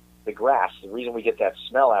down. The grass, the reason we get that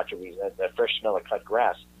smell after that fresh smell of cut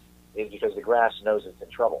grass is because the grass knows it's in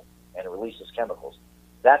trouble and it releases chemicals.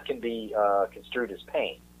 That can be construed as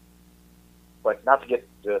pain. But not to get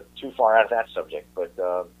too far out of that subject, but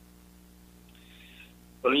there's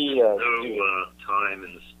no time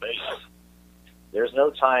in the space. There's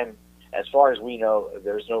no time, as far as we know,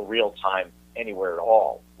 there's no real time anywhere at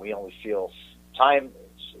all. We only feel time,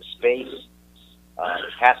 space,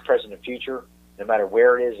 past, present, and future, no matter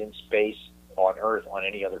where it is in space, on Earth, on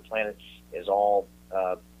any other planet, is all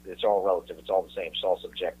it's all relative. It's all the same. It's all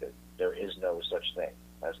subjective. There is no such thing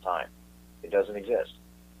as time. It doesn't exist.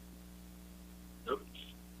 Nope.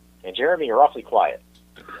 And Jeremy, you're awfully quiet.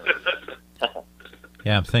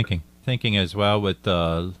 Yeah, I'm thinking as well with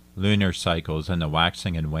the lunar cycles and the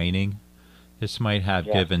waxing and waning. This might have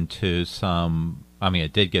given to some. I mean,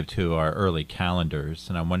 it did give to our early calendars,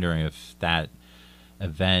 and I'm wondering if that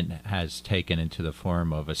event has taken into the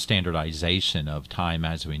form of a standardization of time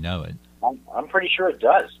as we know it. I'm pretty sure it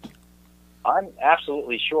does. I'm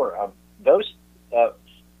absolutely sure. Those the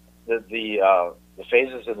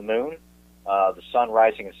phases of the moon, the sun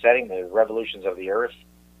rising and setting, the revolutions of the Earth,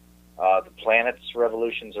 the planets'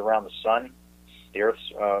 revolutions around the sun, the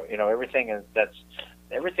Earth's, everything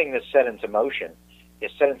that's set into motion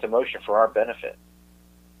is set into motion for our benefit.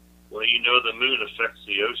 Well, the moon affects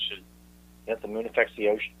the ocean. Yet the moon affects the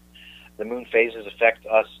ocean. The moon phases affect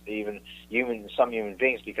us, even some human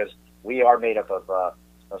beings, because we are made up of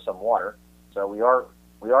some water. So we are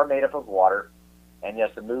made up of water, and yes,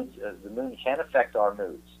 the moon can affect our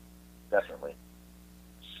moods, definitely.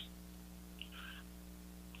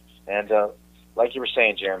 And like you were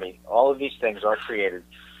saying, Jeremy, all of these things are created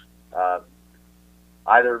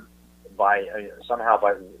either by somehow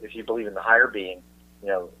by, if you believe in the higher being,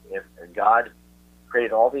 if God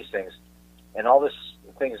created all these things, and all these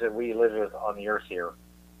things that we live with on the earth here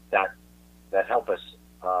that help us.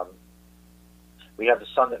 We have the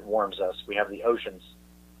sun that warms us. We have the oceans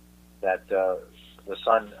that the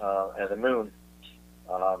sun and the moon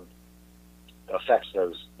affects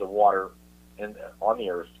the water on the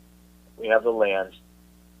earth. We have the land.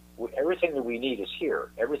 Everything that we need is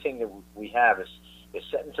here. Everything that we have is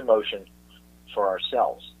set into motion for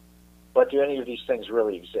ourselves. But do any of these things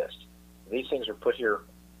really exist? These things are put here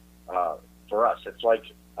for us. It's like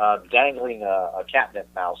dangling a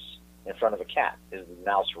catnip mouse in front of a cat. Is the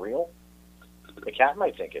mouse real? The cat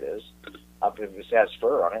might think it is. If it has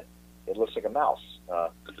fur on it, it looks like a mouse.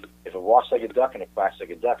 If it walks like a duck and it quacks like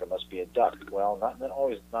a duck, it must be a duck. Well, not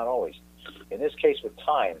always. Not always. In this case, with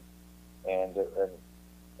time and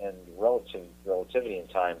relativity in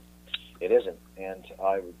time, it isn't. And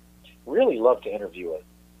I would really love to interview a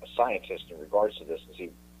scientist in regards to this and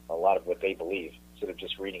see a lot of what they believe, instead of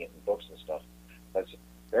just reading it in books and stuff. That's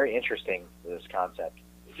very interesting, this concept.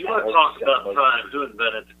 If you want to talk about time, who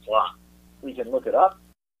invented the clock? We can look it up.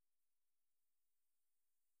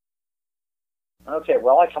 Okay,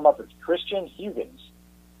 well, I come up with Christian Huygens.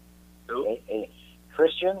 Who? A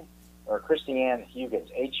Christian, or Christiane Huygens,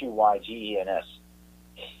 Huygens.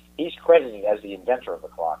 He's credited as the inventor of the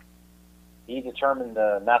clock. He determined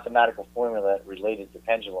the mathematical formula that related the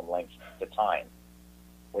pendulum length to time,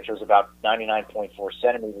 which was about 99.4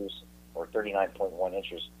 centimeters or 39.1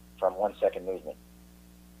 inches from 1 second movement.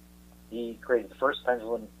 He created the first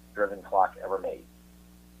pendulum-driven clock ever made.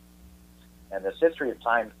 And this history of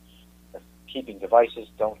time keeping devices,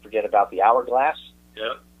 don't forget about the hourglass.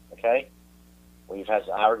 Yeah. Okay? We've had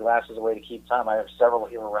hourglass as a way to keep time. I have several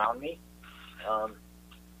here around me. And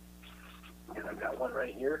I've got one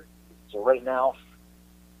right here. So right now,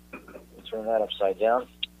 let's turn that upside down.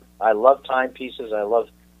 I love timepieces. I love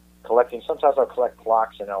collecting. Sometimes I'll collect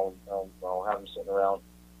clocks and I'll have them sitting around.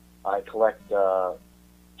 I collect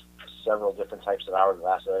several different types of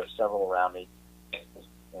hourglass. I have several around me.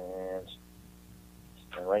 And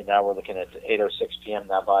right now we're looking at 8:06 p.m.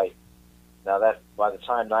 Now by the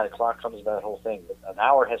time 9 o'clock comes, that whole thing, an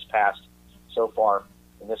hour has passed so far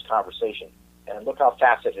in this conversation, and look how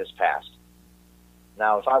fast it has passed.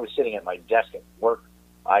 Now, if I was sitting at my desk at work,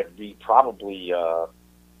 I'd be probably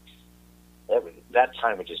that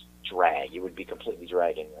time would just drag. It would be completely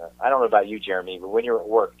dragging. I don't know about you, Jeremy, but when you're at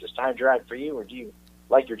work, does time drag for you, or do you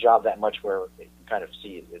like your job that much where you kind of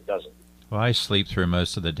see it doesn't? Well, I sleep through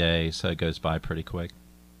most of the day, so it goes by pretty quick.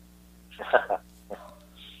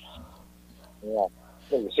 Yeah.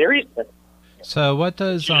 Are you serious? So what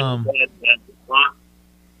does The clock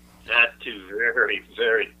had to very,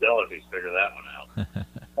 very delicately figure that one out.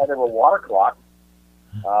 Well, there were water clocks,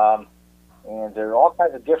 and there are all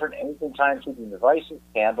kinds of different ancient timekeeping devices,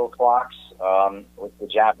 candle clocks,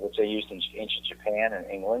 which they used in ancient Japan and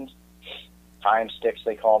England. time sticks,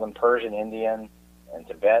 they call them, Persian, Indian, and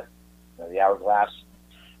Tibet, the hourglass,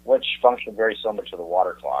 which function very similar to the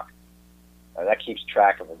water clock. That keeps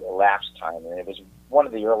track of elapsed time, and it was one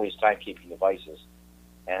of the earliest timekeeping devices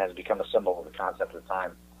and has become a symbol of the concept of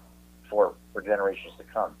time for generations to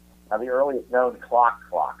come. Now, the earliest known clock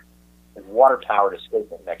is water-powered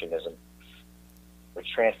escapement mechanism,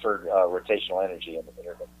 which transferred rotational energy in the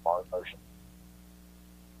Mars motion.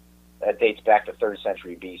 That dates back to 3rd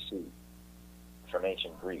century BC from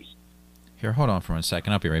ancient Greece. Here, hold on for 1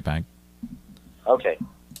 second. I'll be right back. Okay.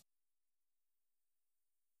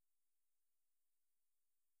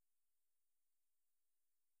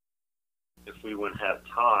 If we wouldn't have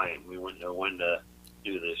time, we wouldn't know when to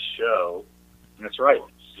do this show. That's right.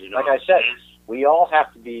 You know, like I said, we all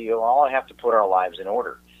have to put our lives in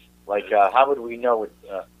order. Like, how would we know?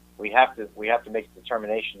 We have to make a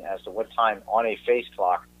determination as to what time on a face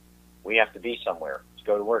clock we have to be somewhere to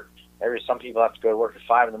go to work. Some people have to go to work at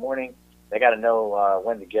 5 in the morning. They got to know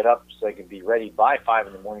when to get up so they can be ready by 5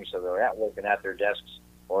 in the morning, so they're at work and at their desks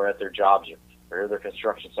or at their jobs or their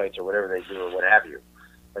construction sites or whatever they do or what have you.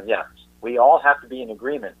 But yeah, we all have to be in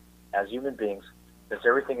agreement as human beings, since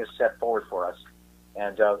everything is set forward for us.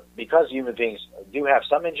 And because human beings do have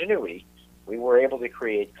some ingenuity, we were able to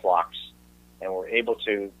create clocks, and we're able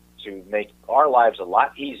to make our lives a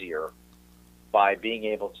lot easier by being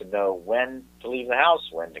able to know when to leave the house,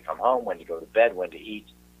 when to come home, when to go to bed, when to eat,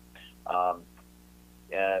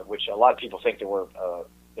 which a lot of people think that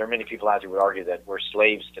there are many people out there who would argue that we're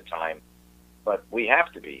slaves to time, but we have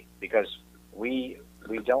to be, because we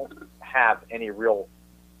don't have any real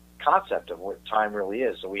concept of what time really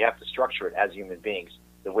is, so we have to structure it as human beings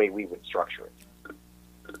the way we would structure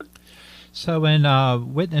it. So when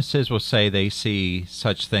witnesses will say they see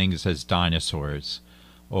such things as dinosaurs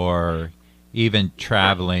or even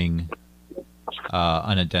traveling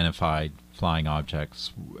unidentified flying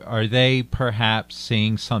objects, are they perhaps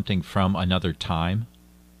seeing something from another time?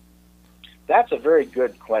 That's a very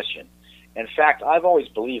good question. In fact, I've always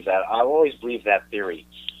believed that. I've always believed that theory,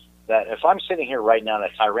 that if I'm sitting here right now and a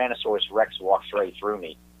Tyrannosaurus Rex walks right through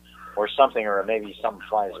me or something, or maybe something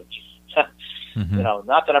flies Mm-hmm. You know,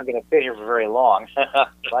 not that I'm going to sit here for very long.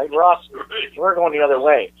 Right, Ross? We're going the other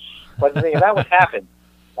way. But if that would happen,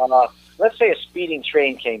 let's say a speeding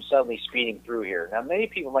train came suddenly speeding through here. Now, many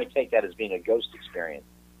people might take that as being a ghost experience,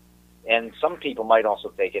 and some people might also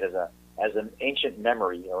take it as an ancient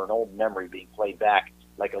memory or an old memory being played back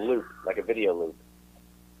like a loop, like a video loop.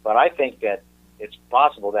 But I think that it's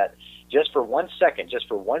possible that just for 1 second, just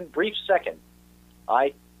for one brief second,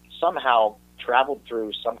 I somehow traveled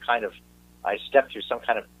through I stepped through some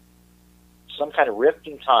kind of rift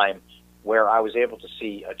in time where I was able to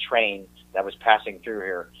see a train that was passing through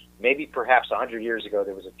here. Maybe perhaps 100 years ago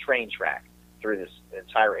there was a train track through this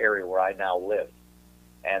entire area where I now live,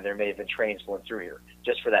 and there may have been trains going through here.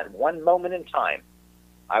 Just for that one moment in time,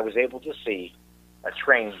 I was able to see a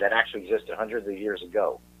train that actually existed hundreds of years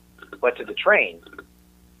ago. But to the train,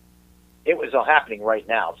 it was all happening right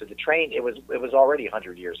now. To the train, it was already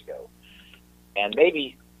 100 years ago. And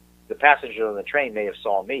maybe the passenger on the train may have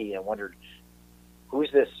saw me and wondered, who's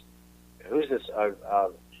this?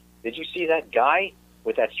 Did you see that guy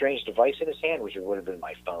with that strange device in his hand, which would have been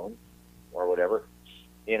my phone or whatever?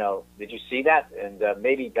 You know, did you see that? And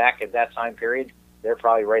maybe back at that time period, they're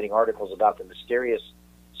probably writing articles about the mysterious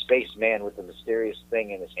spaceman with the mysterious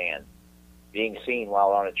thing in his hand being seen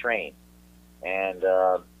while on a train. And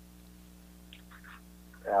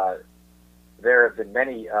there have been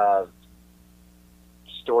many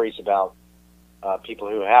stories about people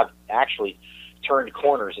who have actually turned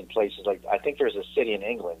corners in places like, I think there's a city in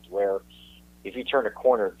England where if you turn a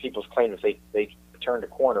corner, people claim that they turned a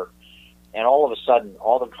corner, and all of a sudden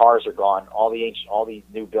all the cars are gone, all the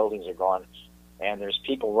new buildings are gone, and there's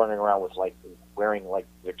people running around with wearing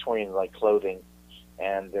Victorian clothing,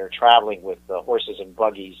 and they're traveling with horses and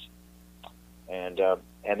buggies, and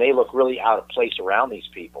they look really out of place around these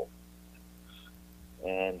people.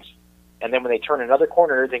 And then when they turn another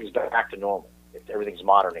corner, everything's back to normal. Everything's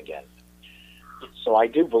modern again. So I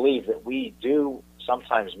do believe that we do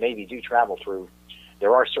sometimes maybe do travel through.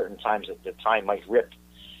 There are certain times that the time might rip.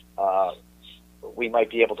 We might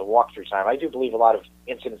be able to walk through time. I do believe a lot of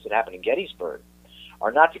incidents that happen in Gettysburg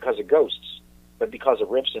are not because of ghosts, but because of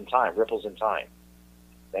ripples in time.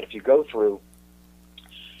 That if you go through,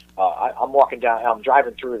 I'm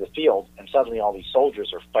driving through the field, and suddenly all these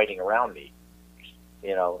soldiers are fighting around me.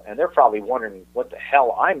 You know, and they're probably wondering what the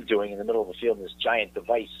hell I'm doing in the middle of the field in this giant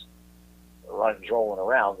device rolling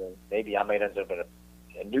around, and maybe I might end up in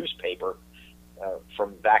a newspaper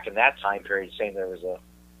from back in that time period saying there was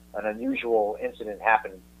an unusual incident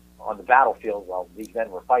happened on the battlefield while these men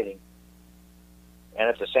were fighting. And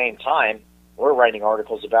at the same time, we're writing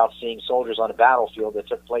articles about seeing soldiers on a battlefield that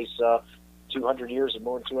took place 200 years or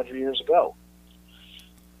more than 200 years ago.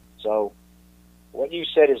 So what you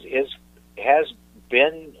said is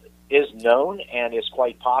known and is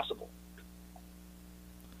quite possible.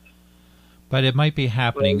 But it might be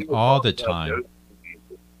happening all the time.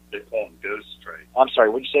 They call them ghost trains. I'm sorry,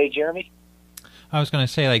 what'd you say, Jeremy? I was going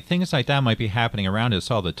to say, like, things like that might be happening around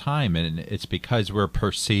us all the time, and it's because we're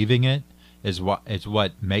perceiving it is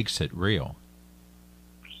what makes it real.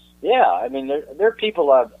 Yeah, I mean, there are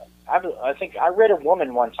people. I think I read a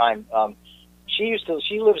woman one time. She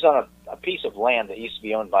lives on a piece of land that used to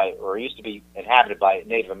be owned by, or used to be inhabited by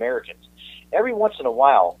Native Americans. Every once in a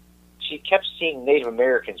while, she kept seeing Native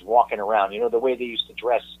Americans walking around. You know, the way they used to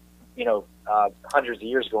dress, hundreds of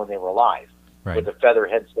years ago when they were alive, Right. with the feather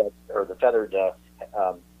headset or the feathered,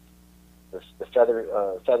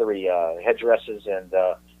 feathery headdresses and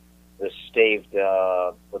the staved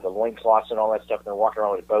with the loincloths and all that stuff. And they're walking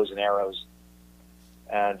around with bows and arrows,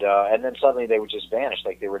 and then suddenly they would just vanish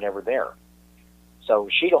like they were never there. So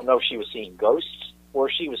she don't know if she was seeing ghosts or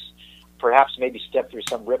she was perhaps maybe stepped through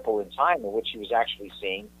some ripple in time in which she was actually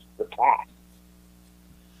seeing the past.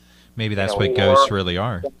 Maybe that's what ghosts really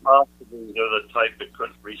are. Possibly they're the type that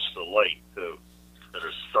couldn't reach the light, too, that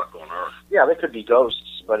are stuck on Earth. Yeah, they could be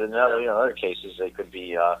ghosts, but in other cases they could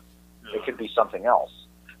be it could be something else.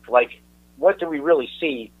 Like, what do we really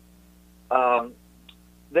see?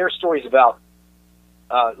 There are stories about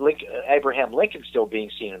Abraham Lincoln still being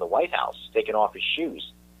seen in the White House, taking off his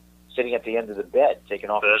shoes, sitting at the end of the bed, taking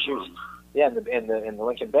off his shoes. Yeah, in the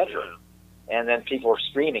Lincoln bedroom. Yeah. And then people are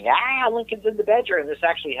screaming, Lincoln's in the bedroom. This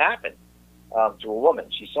actually happened to a woman.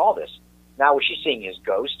 She saw this. Now, was she seeing his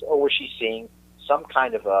ghost, or was she seeing some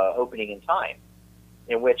kind of opening in time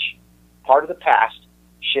in which part of the past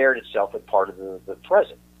shared itself with part of the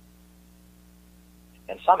present?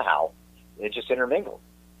 And somehow, it just intermingled.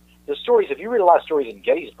 The stories, if you read a lot of stories in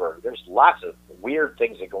Gettysburg, there's lots of weird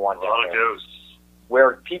things that go on down there. A lot of ghosts.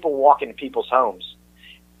 Where people walk into people's homes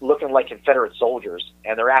looking like Confederate soldiers,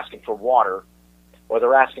 and they're asking for water, or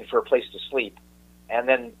they're asking for a place to sleep, and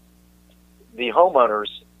then the homeowners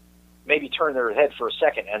maybe turn their head for a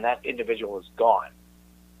second, and that individual is gone.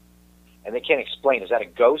 And they can't explain, is that a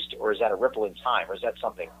ghost, or is that a ripple in time, or is that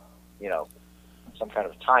something, some kind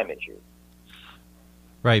of time issue?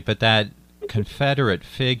 Right, but that Confederate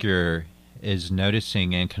figure is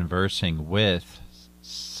noticing and conversing with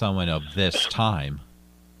someone of this time.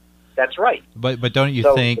 That's right. But don't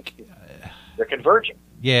you think they're converging?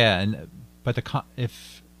 Yeah, but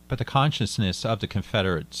the consciousness of the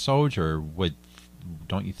Confederate soldier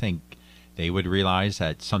don't you think they would realize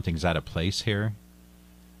that something's out of place here?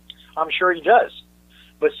 I'm sure he does.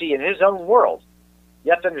 But see, in his own world,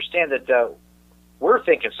 you have to understand that we're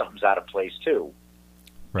thinking something's out of place too.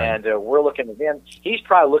 Right. And we're looking at him. He's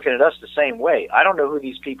probably looking at us the same way. I don't know who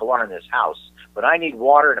these people are in this house, but I need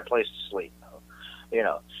water and a place to sleep.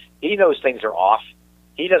 He knows things are off.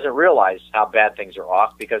 He doesn't realize how bad things are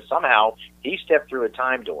off because somehow he stepped through a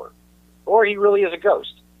time door. Or he really is a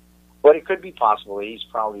ghost. But it could be possible. He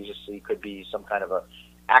could be some kind of a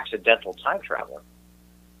accidental time traveler.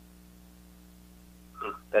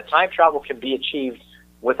 That time travel can be achieved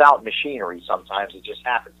without machinery sometimes. It just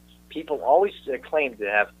happens. People always claim to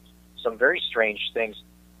have some very strange things.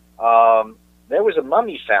 There was a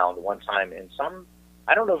mummy found one time in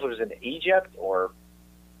I don't know if it was in Egypt or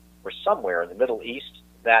somewhere in the Middle East,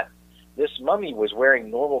 that this mummy was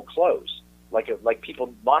wearing normal clothes, like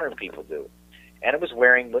modern people do. And it was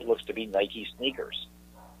wearing what looks to be Nike sneakers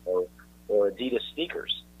or Adidas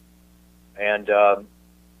sneakers. And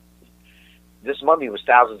this mummy was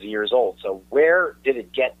thousands of years old. So where did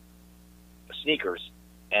it get sneakers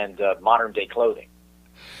and modern-day clothing?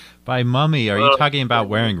 By mummy, are you talking about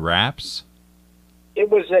wearing wraps? It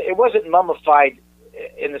wasn't mummified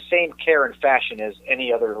in the same care and fashion as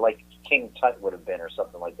any other, like King Tut would have been or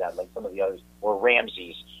something like that, like some of the others, or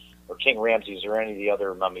Ramses, or King Ramses, or any of the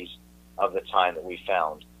other mummies of the time that we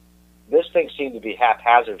found. This thing seemed to be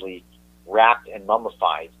haphazardly wrapped and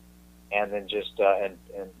mummified, and then just it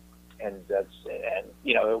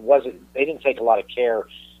wasn't. They didn't take a lot of care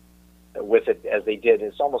with it as they did.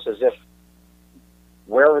 It's almost as if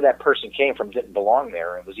wherever that person came from didn't belong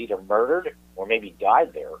there and was either murdered or maybe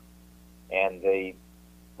died there, and they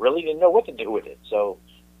really didn't know what to do with it. So,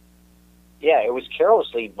 yeah, it was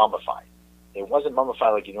carelessly mummified. It wasn't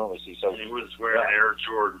mummified like you normally see. So he was wearing Air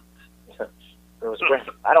Jordan. I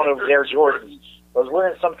don't know if it was Air Jordan. I was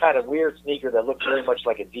wearing some kind of weird sneaker that looked very much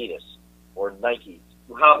like Adidas or Nike.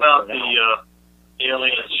 How about the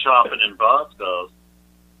aliens shopping in Bosco?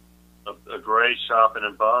 a gray shopping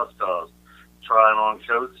in Boston, trying on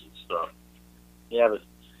coats and stuff. Yeah, but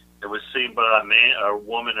It was seen by a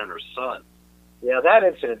woman and her son. yeah, that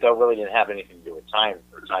incident though really didn't have anything to do with time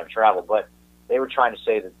or time travel, but they were trying to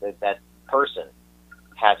say that person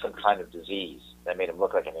had some kind of disease that made him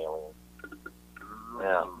look like an alien.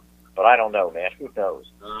 Yeah, but I don't know, man. Who knows?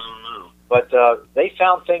 I don't know. But they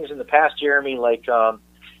found things in the past, Jeremy, like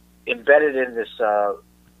embedded in this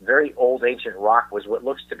very old ancient rock was what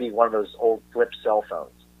looks to be one of those old flip cell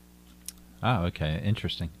phones. Oh, okay.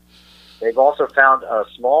 Interesting. They've also found a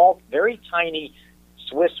small, very tiny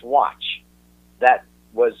Swiss watch that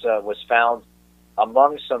was found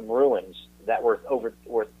among some ruins that were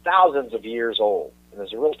thousands of years old. And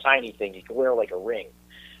there's a real tiny thing you could wear like a ring.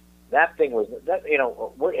 That thing was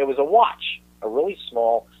it was a watch, a really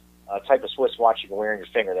small type of Swiss watch you can wear on your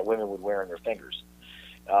finger that women would wear on their fingers.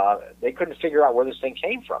 They couldn't figure out where this thing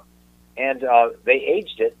came from, and they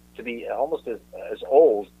aged it to be almost as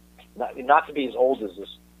old, not to be as old as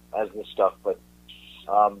this stuff, but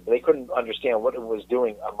they couldn't understand what it was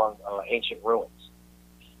doing among ancient ruins.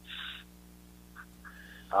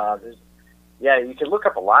 Yeah, you can look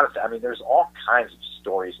up a lot of. I mean, there's all kinds of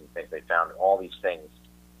stories and things they found. All these things,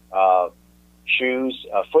 shoes,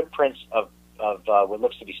 footprints of what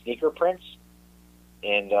looks to be sneaker prints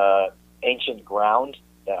in ancient ground,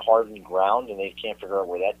 that hardened ground, and they can't figure out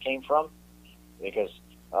where that came from because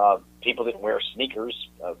people didn't wear sneakers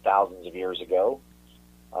thousands of years ago.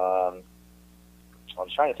 I'm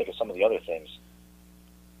trying to think of some of the other things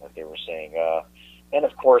that they were saying, and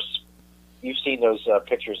of course, you've seen those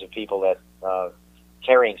pictures of people that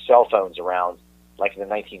carrying cell phones around, like in the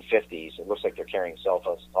 1950s. It looks like they're carrying cell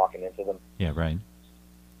phones, talking into them. Yeah, right.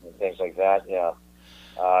 And things like that. Yeah.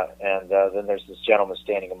 And then there's this gentleman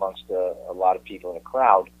standing amongst a lot of people in a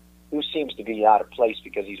crowd who seems to be out of place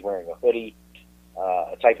because he's wearing a hoodie,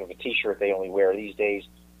 a type of a T-shirt they only wear these days.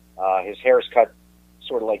 His hair is cut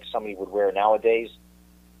sort of like somebody would wear nowadays,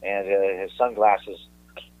 and his sunglasses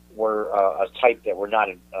were a type that were not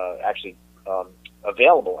actually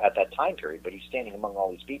available at that time period, but he's standing among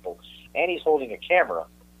all these people, and he's holding a camera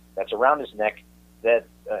that's around his neck that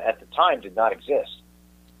at the time did not exist.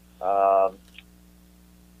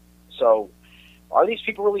 So, are these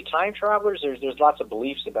people really time travelers? There's lots of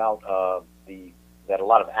beliefs about that a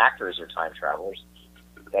lot of actors are time travelers,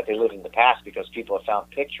 that they lived in the past because people have found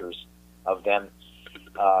pictures of them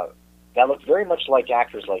that look very much like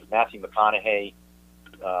actors like Matthew McConaughey,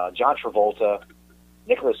 John Travolta,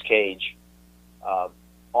 Nicolas Cage,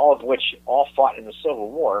 all of which all fought in the Civil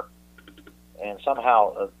War and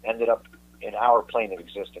somehow ended up in our plane of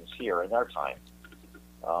existence here in our time.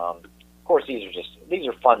 Of course, these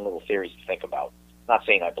are fun little theories to think about. Not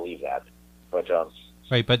saying I believe that, but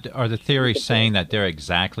right. But are the theories saying that they're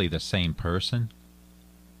exactly the same person?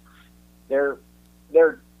 They're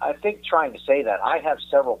I think trying to say that. I have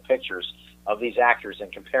several pictures of these actors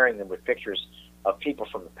and comparing them with pictures of people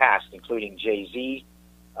from the past, including Jay-Z,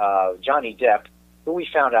 Johnny Depp, who we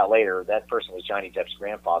found out later that person was Johnny Depp's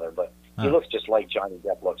grandfather, but he looks just like Johnny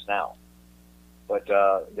Depp looks now. But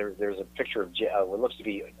there's a picture of what looks to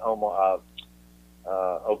be Obama,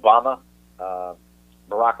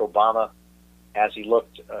 Barack Obama, as he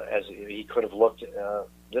looked, as he could have looked.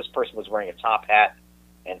 This person was wearing a top hat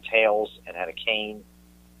and tails and had a cane.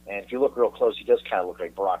 And if you look real close, he does kind of look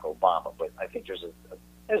like Barack Obama, but I think there's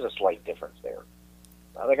a slight difference there.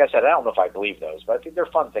 Like I said, I don't know if I believe those, but I think they're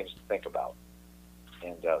fun things to think about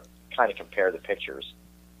and kind of compare the pictures.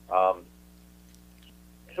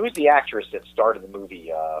 Who's the actress that starred in the movie?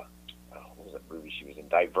 What was that movie she was in?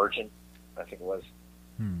 Divergent, I think it was.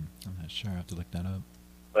 I'm not sure. I have to look that up.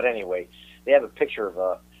 But anyway, they have a picture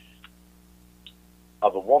of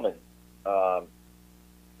a woman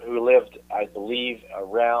who lived, I believe,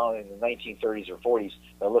 around in the 1930s or 40s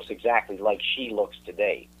that looks exactly like she looks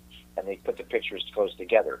today. And they put the pictures close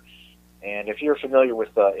together. And if you're familiar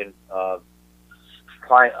with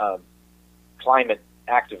climate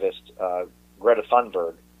activist Greta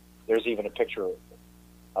Thunberg, there's even a picture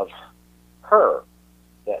of her,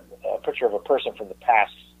 a picture of a person from the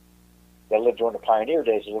past that lived during the pioneer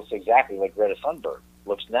days that looks exactly like Greta Thunberg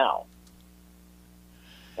looks now.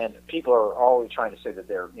 And people are always trying to say that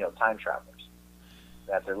they're, time travelers,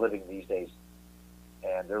 that they're living these days,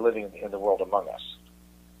 and they're living in the world among us.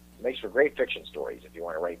 It makes for great fiction stories if you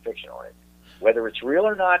want to write fiction on it. Whether it's real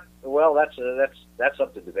or not, well, that's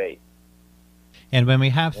up to debate. And when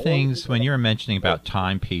we have things, when you were mentioning about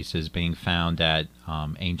timepieces being found at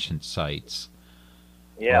ancient sites,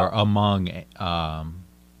 or among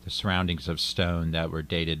the surroundings of stone that were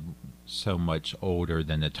dated so much older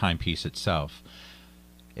than the timepiece itself,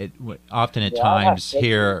 it often at times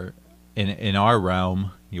here in our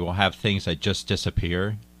realm, you will have things that just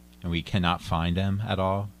disappear, and we cannot find them at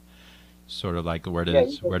all. Sort of like where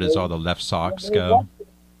does all the left socks go?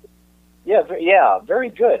 Yeah, very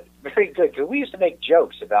good, very good. Because we used to make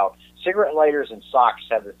jokes about cigarette lighters and socks.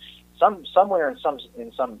 Somewhere in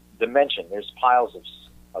some dimension, there's piles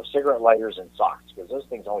of cigarette lighters and socks, because those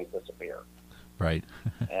things always disappear. Right.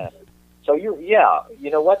 And so you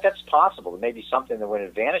know what? That's possible. Maybe something that when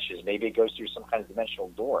it vanishes, maybe it goes through some kind of dimensional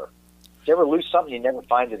door. If you ever lose something, you never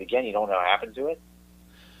find it again. You don't know what happened to it.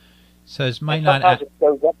 So it might sometimes it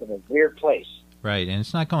shows up in a weird place. Right, and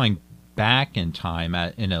it's not going back in time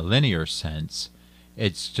in a linear sense.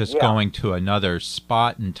 It's just going to another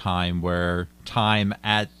spot in time where time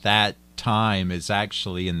at that time is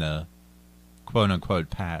actually in the quote-unquote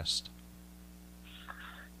past.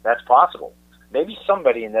 That's possible. Maybe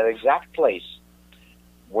somebody in that exact place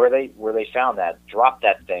where they found that, dropped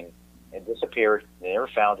that thing, and disappeared, and they never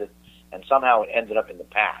found it, and somehow it ended up in the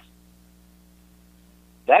past.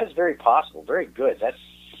 That is very possible. Very good.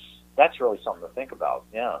 That's really something to think about.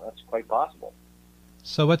 Yeah, that's quite possible.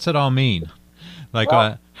 So what's it all mean? Like,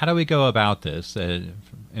 how do we go about this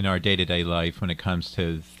in our day-to-day life when it comes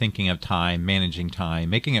to thinking of time, managing time,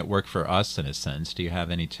 making it work for us in a sense? Do you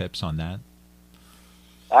have any tips on that?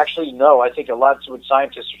 Actually, no. I think a lot of what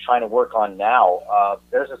scientists are trying to work on now.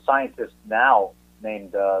 There's a scientist now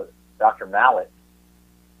named Dr. Mallet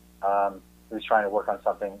who's trying to work on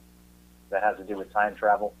something that has to do with time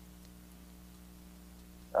travel.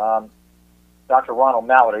 Dr. Ronald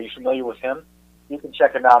Mallet, are you familiar with him? You can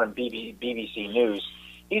check him out on BBC News.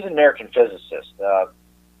 He's an American physicist.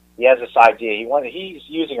 He has this idea. He's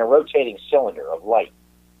using a rotating cylinder of light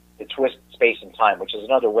to twist space and time, which is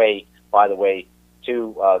another way, by the way,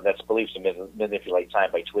 that's believed to manipulate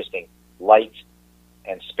time by twisting light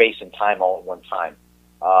and space and time all at one time.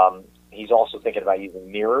 He's also thinking about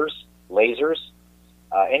using mirrors, lasers.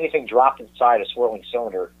 Anything dropped inside a swirling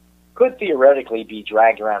cylinder could theoretically be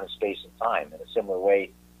dragged around in space and time in a similar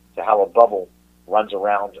way to how a bubble runs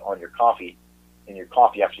around on your coffee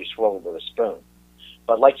after you swirl it with a spoon.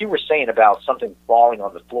 But like you were saying about something falling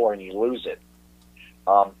on the floor and you lose it,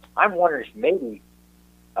 I'm wondering if maybe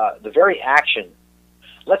the very action,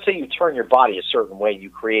 let's say you turn your body a certain way and you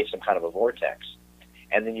create some kind of a vortex,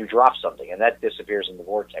 and then you drop something and that disappears in the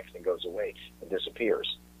vortex and goes away and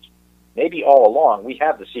disappears. Maybe all along we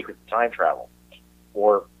have the secret to time travel,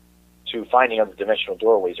 or to finding other dimensional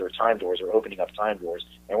doorways or time doors or opening up time doors,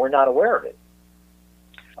 and we're not aware of it.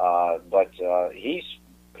 But he's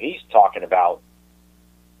talking about,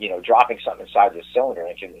 dropping something inside the cylinder,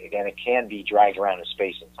 and it can be dragged around in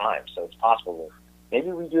space and time. So it's possible that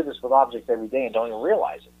maybe we do this with objects every day and don't even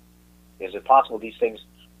realize it. Is it possible these things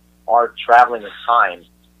are traveling in time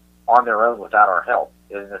on their own without our help?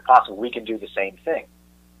 Is it possible we can do the same thing?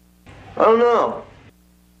 I don't know.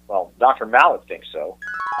 Well, Dr. Mallet thinks so.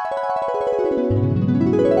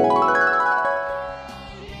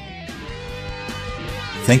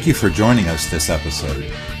 Thank you for joining us this episode.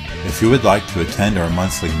 If you would like to attend our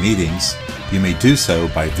monthly meetings, you may do so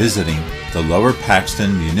by visiting the Lower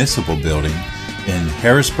Paxton Municipal Building in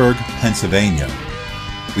Harrisburg, Pennsylvania.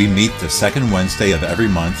 We meet the second Wednesday of every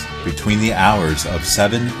month between the hours of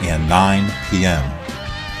 7 and 9 p.m.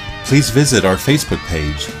 Please visit our Facebook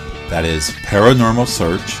page, that is Paranormal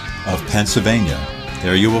Search of Pennsylvania.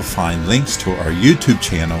 There you will find links to our YouTube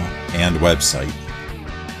channel and website.